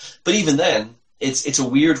bother you. But even then, it's a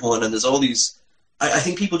weird one, and there's all these, I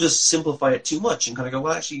think people just simplify it too much and kind of go,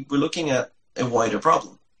 well, actually, we're looking at a wider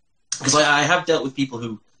problem. Because I have dealt with people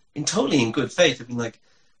who, totally in good faith, have been like,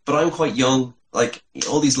 but I'm quite young, like,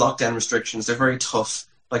 all these lockdown restrictions, they're very tough.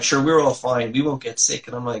 Like, sure, we're all fine, we won't get sick.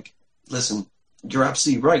 And I'm like, listen, you're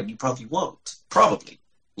absolutely right, you probably won't. Probably.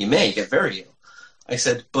 You may get very ill. I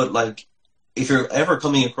said, but, like, if you're ever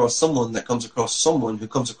coming across someone that comes across someone who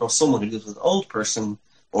comes across someone who deals with an old person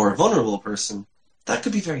or a vulnerable person, that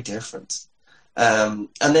could be very different. And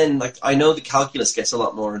then, like, I know the calculus gets a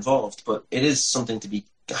lot more involved, but it is something to be,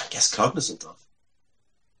 I guess, cognizant of.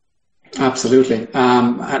 Absolutely.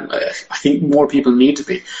 And I think more people need to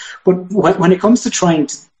be. But when it comes to trying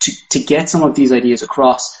to get some of these ideas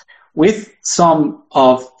across, with some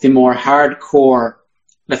of the more hardcore,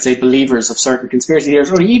 let's say, believers of certain conspiracy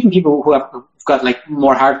theories, or even people who have got like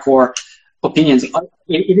more hardcore opinions,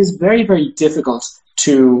 it is very, very difficult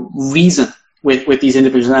to reason with these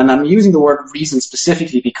individuals. And I'm using the word reason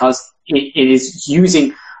specifically because it is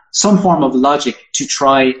using some form of logic to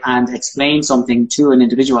try and explain something to an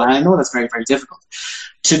individual. And I know that's very, very difficult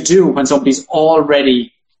to do when somebody's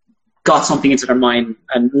already got something into their mind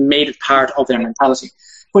and made it part of their mentality.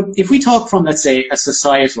 But if we talk from, let's say, a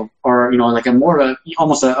societal or, you know, like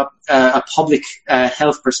almost a public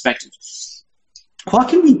health perspective, what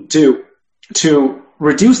can we do to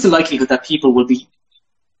reduce the likelihood that people will be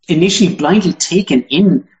initially blindly taken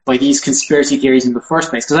in by these conspiracy theories in the first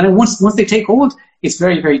place? Because I know once they take hold, it's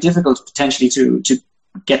very, very difficult potentially to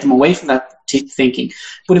get them away from that thinking.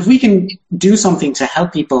 But if we can do something to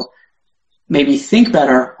help people maybe think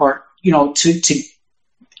better, or, you know, to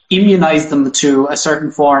immunize them to a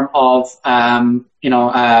certain form of,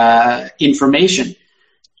 information,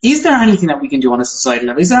 is there anything that we can do on a societal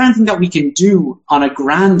level? Is there anything that we can do on a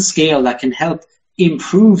grand scale that can help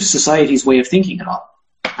improve society's way of thinking at all?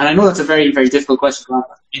 And I know that's a very, very difficult question to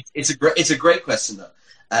answer. It's a great question, though.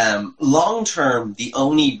 Long term, the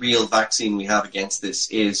only real vaccine we have against this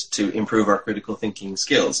is to improve our critical thinking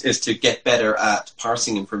skills, is to get better at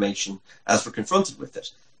parsing information as we're confronted with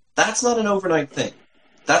it. That's not an overnight thing.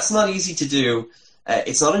 That's not easy to do.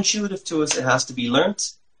 It's not intuitive to us. It has to be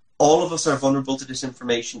learnt. All of us are vulnerable to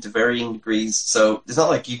disinformation to varying degrees. So it's not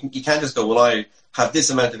like you can't just go, well, I have this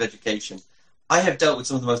amount of education. I have dealt with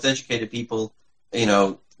some of the most educated people,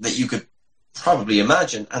 that you could probably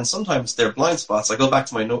imagine, and sometimes their blind spots, I go back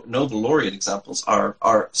to my Nobel laureate examples,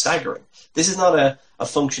 are staggering. This is not a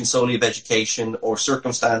function solely of education or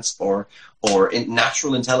circumstance or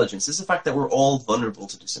natural intelligence. This is the fact that we're all vulnerable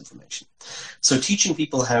to disinformation. So teaching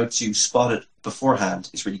people how to spot it beforehand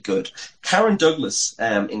is really good. Karen Douglas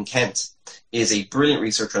in Kent is a brilliant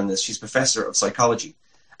researcher on this. She's professor of psychology,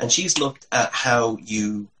 and she's looked at how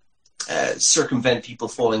you circumvent people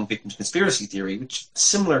falling victim to conspiracy theory, which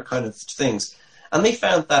similar kind of things. And they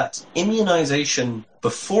found that immunization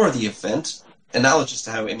before the event, analogous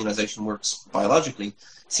to how immunization works biologically,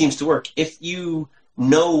 seems to work. If you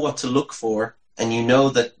know what to look for, and you know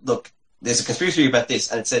that, look, there's a conspiracy theory about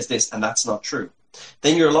this, and it says this, and that's not true,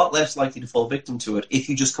 then you're a lot less likely to fall victim to it if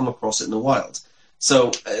you just come across it in the wild.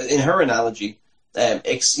 So in her analogy,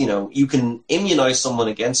 you can immunize someone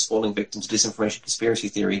against falling victim to disinformation conspiracy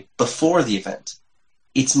theory before the event.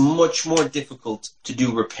 It's much more difficult to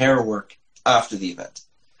do repair work after the event.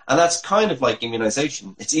 And that's kind of like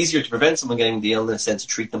immunization. It's easier to prevent someone getting the illness than to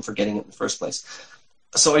treat them for getting it in the first place.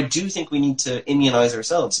 So I do think we need to immunize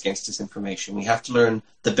ourselves against disinformation. We have to learn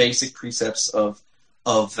the basic precepts of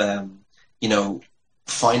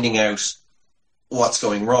finding out what's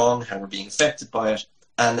going wrong, how we're being affected by it,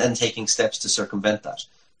 and taking steps to circumvent that.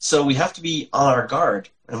 So we have to be on our guard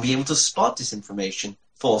and be able to spot disinformation,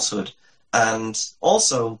 falsehood, and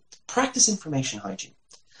also practice information hygiene.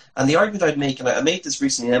 And the argument I'd make, and I made this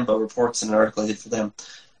recently in EMBO reports in an article I did for them,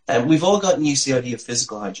 we've all gotten used to the idea of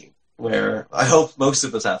physical hygiene, where I hope most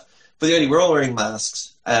of us have. But the idea, we're all wearing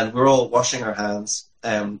masks and we're all washing our hands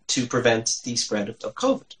to prevent the spread of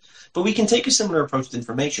COVID. But we can take a similar approach to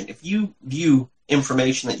information. If you view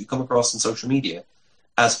information that you come across on social media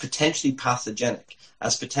as potentially pathogenic,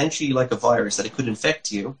 as potentially like a virus that it could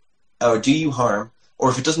infect you or do you harm, or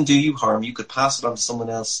if it doesn't do you harm, you could pass it on to someone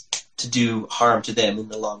else to do harm to them in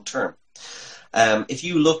the long term. If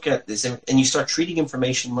you look at this and you start treating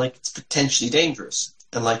information like it's potentially dangerous,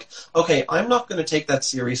 and like, okay, I'm not going to take that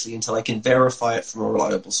seriously until I can verify it from a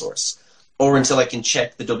reliable source, or until I can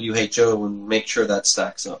check the WHO and make sure that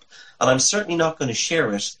stacks up. And I'm certainly not going to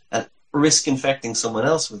share it and risk infecting someone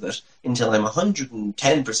else with it until I'm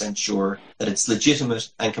 110% sure that it's legitimate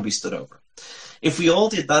and can be stood over. If we all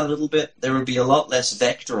did that a little bit, there would be a lot less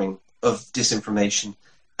vectoring of disinformation,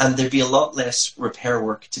 and there'd be a lot less repair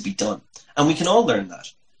work to be done. And we can all learn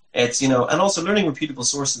that. It's, and also learning reputable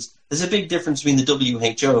sources. There's a big difference between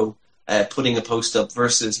the WHO putting a post up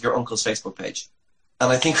versus your uncle's Facebook page.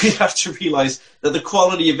 And I think we have to realize that the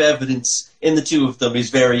quality of evidence in the two of them is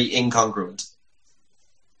very incongruent.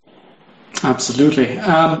 Absolutely.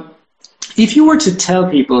 If you were to tell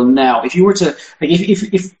people now, if you were to, like,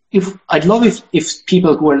 if I'd love if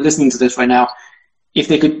people who are listening to this right now, if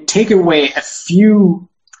they could take away a few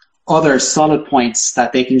other solid points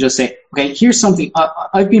that they can just say, okay, here's something,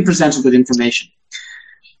 I've been presented with information.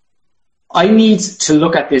 I need to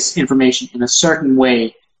look at this information in a certain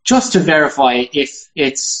way just to verify if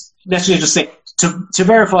it's, let's just say, to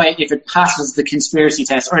verify if it passes the conspiracy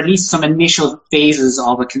test, or at least some initial phases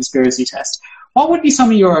of a conspiracy test. What would be some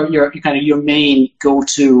of your kind of your main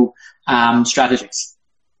go-to strategies?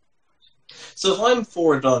 So if I'm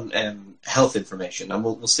forward on health information, and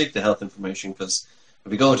we'll stick to health information because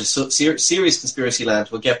if we go into serious conspiracy land,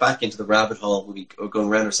 we'll get back into the rabbit hole. We'll be going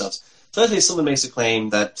around ourselves. So let's say someone makes a claim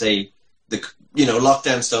that the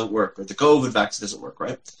lockdowns don't work or the COVID vaccine doesn't work,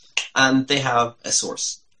 right? And they have a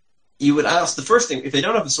source. You would ask the first thing, if they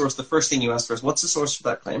don't have a source, the first thing you ask for is, what's the source for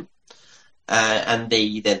that claim? And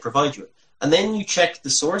they then provide you it. And then you check the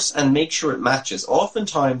source and make sure it matches.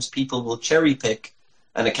 Oftentimes people will cherry pick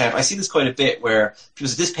an account. I see this quite a bit where people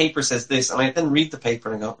say, this paper says this, and I then read the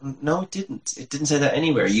paper and I go, no, it didn't. It didn't say that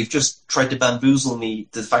anywhere. You've just tried to bamboozle me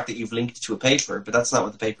to the fact that you've linked to a paper, but that's not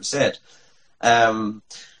what the paper said.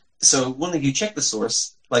 So one thing, you check the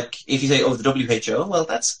source. Like if you say, oh, the WHO, well,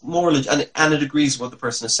 that's more, and it agrees with what the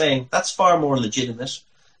person is saying, that's far more legitimate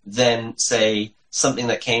than, say, something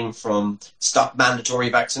that came from Stop Mandatory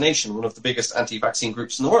Vaccination, one of the biggest anti-vaccine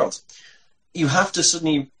groups in the world. You have to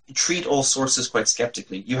suddenly treat all sources quite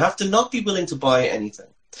skeptically. You have to not be willing to buy anything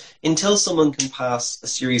until someone can pass a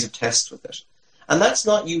series of tests with it. And that's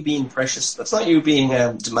not you being precious. That's not you being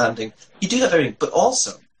demanding. You do that very, but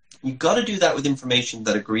also You've got to do that with information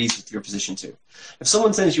that agrees with your position too. If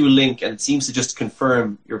someone sends you a link and it seems to just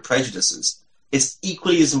confirm your prejudices, it's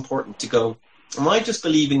equally as important to go, am I just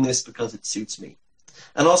believing this because it suits me?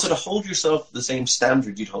 And also to hold yourself to the same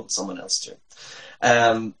standard you'd hold someone else to.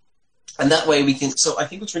 And that way we can... So I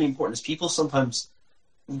think what's really important is people sometimes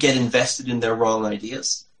get invested in their wrong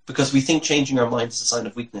ideas because we think changing our mind is a sign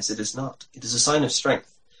of weakness. It is not. It is a sign of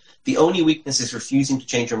strength. The only weakness is refusing to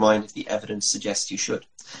change your mind if the evidence suggests you should.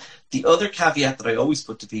 The other caveat that I always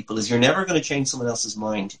put to people is you're never going to change someone else's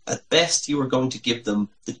mind. At best, you are going to give them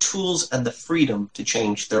the tools and the freedom to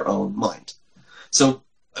change their own mind. So,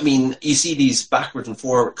 I mean, you see these backward and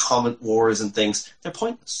forward comment wars and things. They're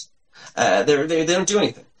pointless. They don't do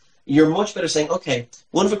anything. You're much better saying, okay,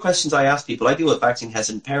 one of the questions I ask people, I deal with vaccine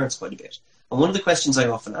hesitant parents quite a bit. And one of the questions I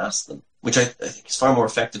often ask them, which I think is far more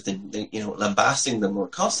effective than lambasting them or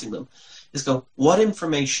accosting them, is go, what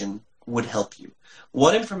information would help you?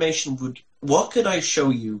 What could I show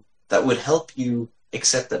you that would help you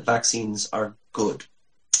accept that vaccines are good,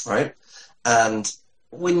 right? And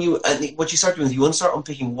what you start doing is you want to start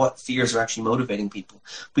unpicking what fears are actually motivating people.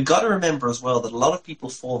 We've got to remember as well that a lot of people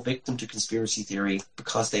fall victim to conspiracy theory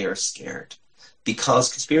because they are scared.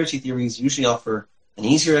 Because conspiracy theories usually offer an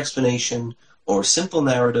easier explanation or simple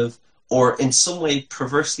narrative or in some way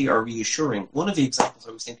perversely are reassuring. One of the examples I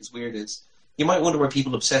always think is weird is you might wonder why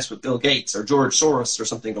people obsessed with Bill Gates or George Soros or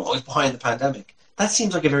something are always behind the pandemic. That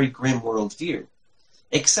seems like a very grim worldview.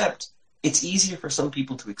 Except it's easier for some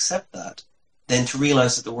people to accept that than to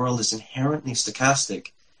realize that the world is inherently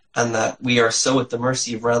stochastic and that we are so at the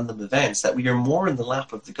mercy of random events that we are more in the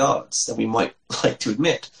lap of the gods than we might like to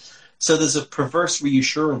admit. So there's a perverse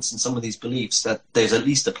reassurance in some of these beliefs that there's at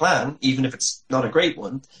least a plan, even if it's not a great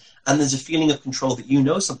one, and there's a feeling of control that you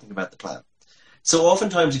know something about the plan. So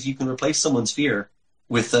oftentimes if you can replace someone's fear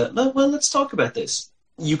with, well, let's talk about this,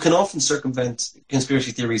 you can often circumvent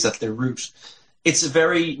conspiracy theories at their root. It's a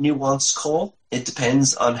very nuanced call. It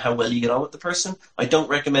depends on how well you get on with the person. I don't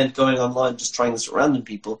recommend going online just trying this with random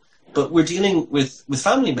people, but we're dealing with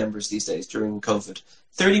family members these days during COVID.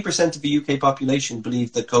 30% of the UK population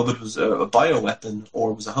believed that COVID was a bioweapon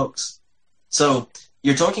or was a hoax. So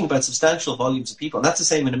you're talking about substantial volumes of people, and that's the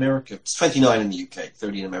same in America. It's 29 in the UK,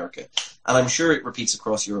 30 in America, and I'm sure it repeats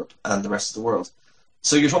across Europe and the rest of the world.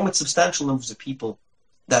 So you're talking about substantial numbers of people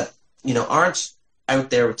that, aren't out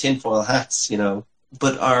there with tinfoil hats,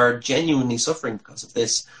 but are genuinely suffering because of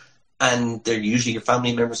this, and they're usually your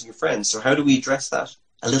family members and your friends. So how do we address that?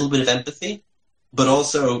 A little bit of empathy, but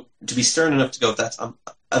also to be stern enough to go,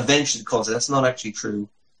 eventually cause it. That's not actually true.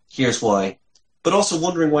 Here's why. But also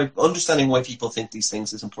understanding why people think these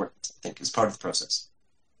things is important, I think, is part of the process.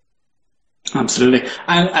 Absolutely.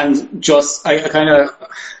 And just, I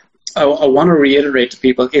want to reiterate to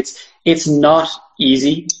people, it's not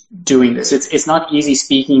easy doing this. It's not easy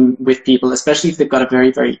speaking with people, especially if they've got a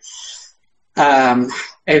very, very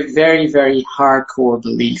hardcore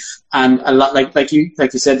belief. And a lot, like you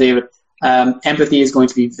said, David, empathy is going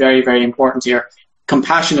to be very, very important here.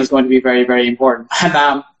 Compassion is going to be very, very important,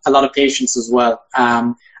 and a lot of patience as well.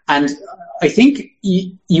 And I think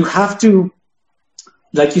you have to,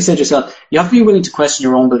 like you said yourself, you have to be willing to question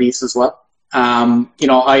your own beliefs as well. I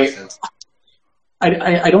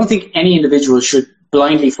don't think any individual should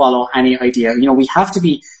blindly follow any idea. We have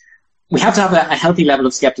to have a healthy level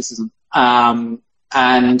of skepticism. And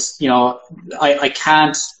I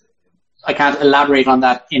can't elaborate on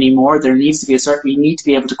that anymore. There needs to be we need to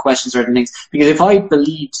be able to question certain things, because if I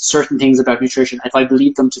believed certain things about nutrition, if I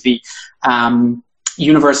believed them to be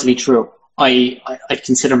universally true, I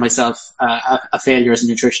consider myself a failure as a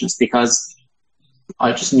nutritionist, because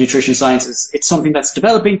nutrition science it's something that's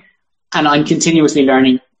developing, and I'm continuously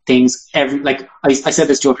learning things. I said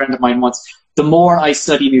this to a friend of mine once, the more I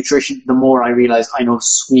study nutrition, the more I realize I know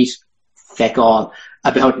sweet feck all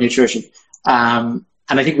about nutrition.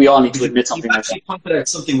 And I think we all need to admit something like that. You pointed out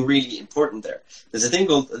something really important there. There's the thing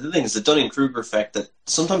is the Dunning-Kruger effect, that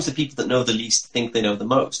sometimes the people that know the least think they know the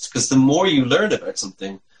most. Because the more you learn about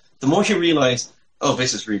something, the more you realize, oh,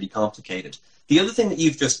 this is really complicated. The other thing that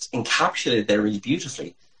you've just encapsulated there really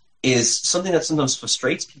beautifully is something that sometimes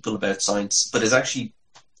frustrates people about science, but is actually,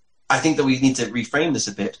 I think that we need to reframe this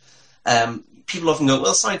a bit. People often go,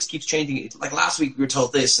 well, science keeps changing. Like last week we were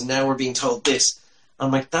told this, and now we're being told this.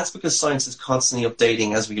 I'm like, that's because science is constantly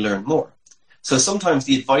updating as we learn more. So sometimes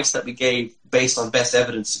the advice that we gave based on best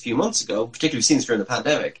evidence a few months ago, particularly seen during the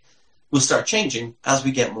pandemic, will start changing as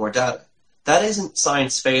we get more data. That isn't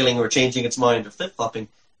science failing or changing its mind or flip-flopping.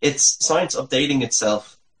 It's science updating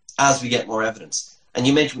itself as we get more evidence. And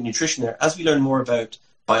you mentioned nutrition there. As we learn more about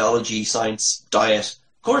biology, science, diet,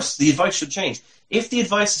 of course, the advice should change. If the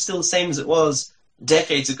advice is still the same as it was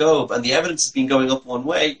decades ago and the evidence has been going up one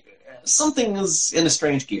way, something is in a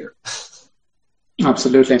strange gear.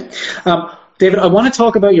 Absolutely. David, I want to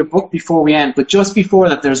talk about your book before we end, but just before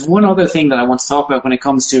that, there's one other thing that I want to talk about when it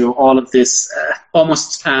comes to all of this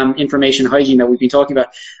almost information hygiene that we've been talking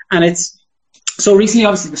about. And it's, so recently,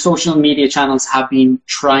 obviously, the social media channels have been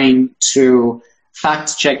trying to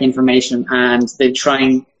fact check information, and they've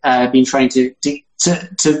been trying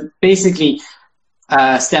to basically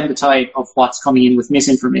stem the tide of what's coming in with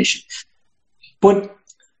misinformation. But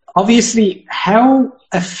obviously, how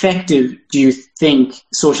effective do you think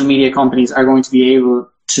social media companies are going to be able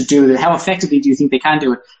to do that? How effectively do you think they can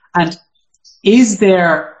do it? And is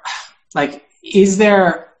there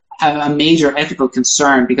a major ethical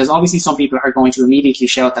concern? Because obviously some people are going to immediately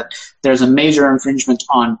shout that there's a major infringement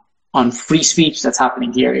on free speech that's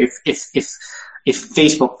happening here if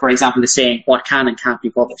Facebook, for example, is saying what can and can't be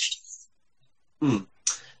published.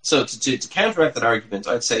 So to counteract that argument,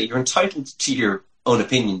 I'd say you're entitled to your own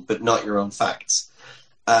opinion, but not your own facts.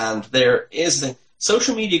 And there is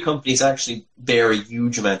social media companies actually bear a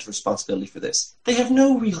huge amount of responsibility for this. They have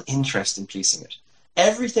no real interest in policing it.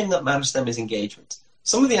 Everything that matters to them is engagement.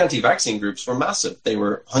 Some of the anti-vaccine groups were massive. They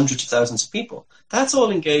were hundreds of thousands of people. That's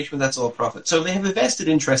all engagement, that's all profit. So they have a vested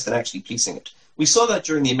interest in actually policing it. We saw that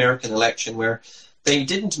during the American election, where they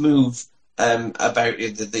didn't move about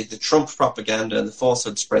the Trump propaganda and the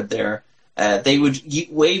falsehood spread there. They would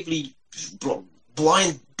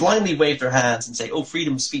blindly wave their hands and say, oh,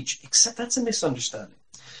 freedom of speech, except that's a misunderstanding.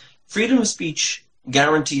 Freedom of speech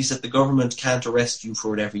guarantees that the government can't arrest you for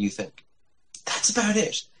whatever you think. That's about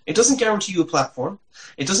it. It doesn't guarantee you a platform.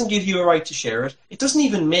 It doesn't give you a right to share it. It doesn't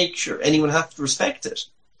even make sure anyone has to respect it.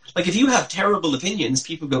 Like, if you have terrible opinions,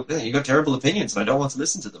 people go, you got terrible opinions and I don't want to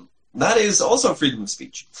listen to them. That is also freedom of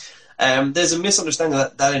speech. There's a misunderstanding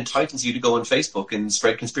that entitles you to go on Facebook and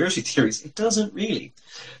spread conspiracy theories. It doesn't really.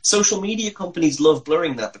 Social media companies love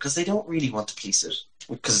blurring that because they don't really want to police it,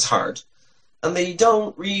 because it's hard. And they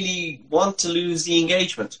don't really want to lose the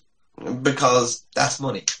engagement, because that's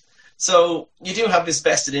money. So you do have this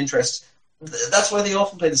vested interest. That's why they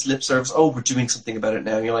often play this lip service. Oh, we're doing something about it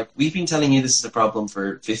now. And you're like, we've been telling you this is a problem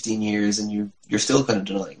for 15 years and you're still kind of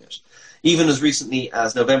denying it. Even as recently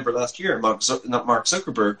as November last year, Mark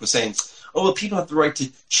Zuckerberg was saying, oh, well, people have the right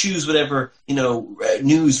to choose whatever,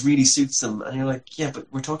 news really suits them. And you're like, yeah, but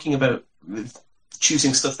we're talking about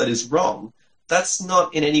choosing stuff that is wrong. That's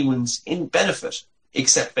not in anyone's benefit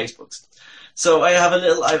except Facebook's. So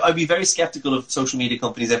I'd be very skeptical of social media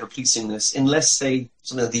companies ever policing this, unless, say,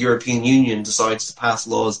 something like the European Union decides to pass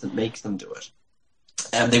laws that make them do it.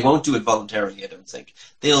 And they won't do it voluntarily, I don't think.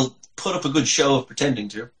 They'll put up a good show of pretending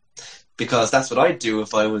to, because that's what I'd do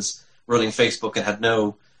if I was running Facebook and had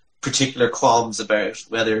no particular qualms about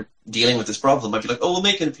whether dealing with this problem. I'd be like, oh, we'll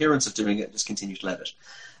make an appearance of doing it and just continue to let it.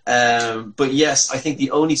 But yes, I think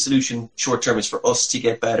the only solution short term is for us to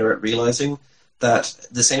get better at realizing that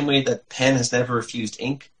the same way that pen has never refused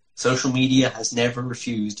ink, social media has never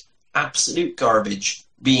refused absolute garbage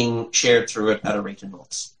being shared through it at a rate of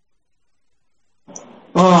knots.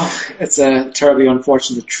 Oh, it's a terribly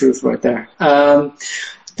unfortunate truth right there.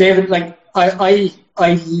 David, I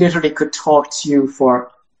literally could talk to you for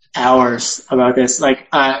hours about this.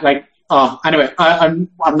 Anyway, I'm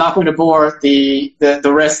not going to bore the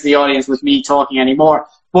rest of the audience with me talking anymore.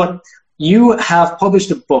 But you have published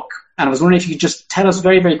a book, and I was wondering if you could just tell us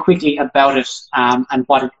very, very quickly about it and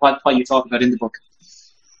what you talk about in the book.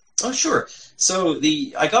 Oh, sure. So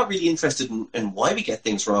I got really interested in why we get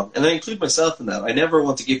things wrong, and I include myself in that. I never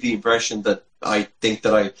want to give the impression that I think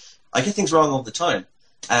that I get things wrong all the time.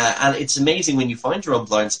 And it's amazing when you find your own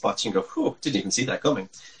blind spots, you go, whew, didn't even see that coming.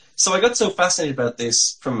 So I got so fascinated about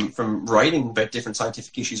this from writing about different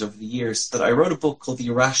scientific issues over the years that I wrote a book called The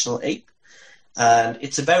Irrational Ape. And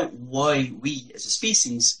it's about why we as a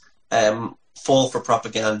species fall for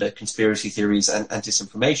propaganda, conspiracy theories, and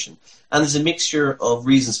disinformation. And there's a mixture of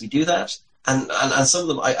reasons we do that. And some of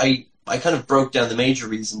them, I kind of broke down the major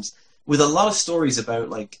reasons with a lot of stories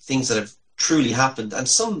about things that have truly happened. And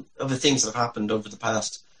some of the things that have happened over the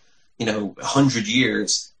past 100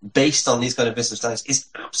 years based on these kind of misunderstandings is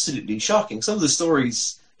absolutely shocking. Some of the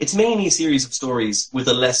stories, it's mainly a series of stories with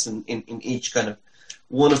a lesson in each kind of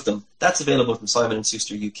one of them. That's available from Simon &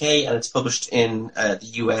 Schuster UK, and it's published in the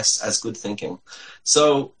US as Good Thinking.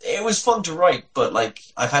 So it was fun to write, but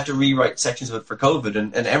I've had to rewrite sections of it for COVID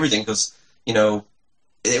and everything, because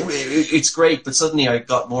it's great, but suddenly I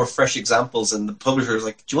got more fresh examples, and the publisher was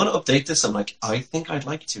like, "Do you want to update this?" I'm like, "I think I'd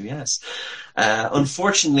like to, yes."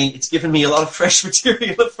 Unfortunately, it's given me a lot of fresh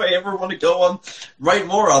material if I ever want to go on, write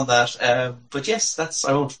more on that. But yes,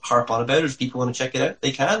 I won't harp on about it. If people want to check it out,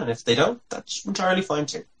 they can, and if they don't, that's entirely fine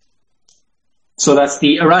too. So that's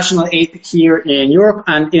the Irrational Ape here in Europe,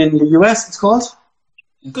 and in the US it's called?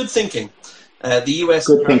 Good Thinking. The US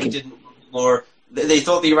didn't more. They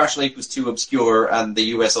thought the Irrational Ape was too obscure, and the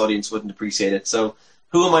US audience wouldn't appreciate it. So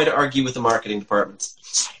who am I to argue with the marketing department?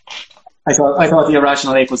 I thought the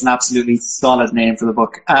Irrational Ape was an absolutely solid name for the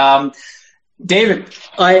book. David,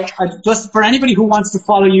 I just for anybody who wants to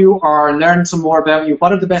follow you or learn some more about you,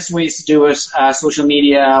 what are the best ways to do it? Social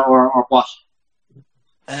media or what?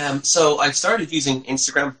 So I've started using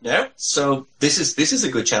Instagram now. So this is a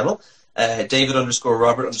good channel.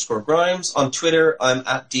 David_Robert_Grimes. On Twitter, I'm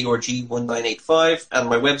at DRG1985, and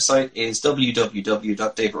my website is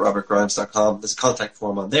www.davidrobertgrimes.com. There's a contact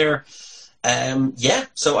form on there.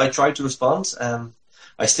 So I try to respond.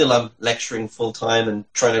 I still am lecturing full time and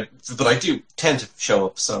but I do tend to show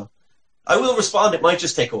up, so I will respond. It might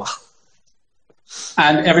just take a while.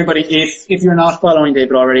 And everybody, if you're not following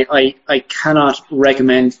David already, I cannot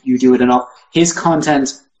recommend you do it enough. His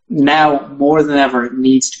content now more than ever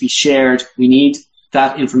needs to be shared. We need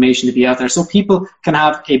that information to be out there so people can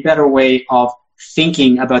have a better way of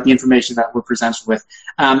thinking about the information that we're presented with.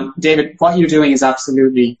 David, what you're doing is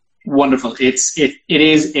absolutely wonderful. It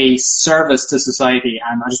is a service to society,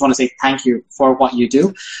 and I just want to say thank you for what you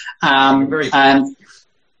do. And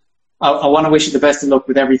I want to wish you the best of luck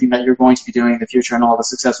with everything that you're going to be doing in the future and all the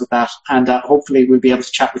success with that. And hopefully we'll be able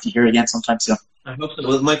to chat with you here again sometime soon. I hope so.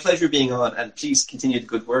 Well, my pleasure being on, and please continue the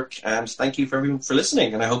good work. And thank you for everyone for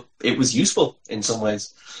listening. And I hope it was useful in some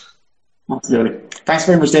ways. Absolutely. Thanks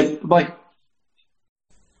very much, Dave. Bye.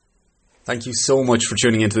 Thank you so much for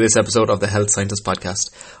tuning into this episode of the Health Scientist Podcast.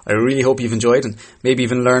 I really hope you've enjoyed and maybe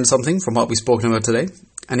even learned something from what we've spoken about today.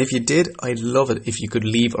 And if you did, I'd love it if you could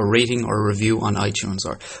leave a rating or a review on iTunes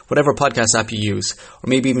or whatever podcast app you use, or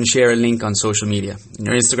maybe even share a link on social media, in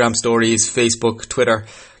your Instagram stories, Facebook, Twitter,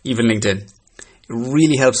 even LinkedIn. It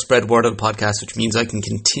really helps spread word of the podcast, which means I can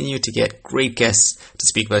continue to get great guests to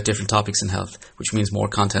speak about different topics in health, which means more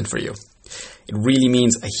content for you. It really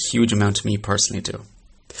means a huge amount to me personally too.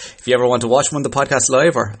 If you ever want to watch one of the podcasts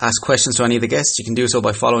live or ask questions to any of the guests, you can do so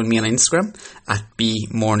by following me on Instagram at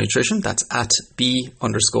 @BMoreNutrition. That's at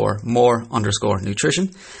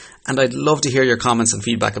 @B_more_nutrition. And I'd love to hear your comments and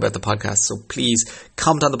feedback about the podcast. So please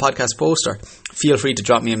comment on the podcast post or feel free to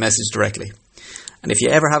drop me a message directly. And if you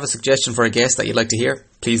ever have a suggestion for a guest that you'd like to hear,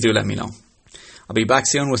 please do let me know. I'll be back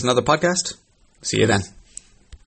soon with another podcast. See you then.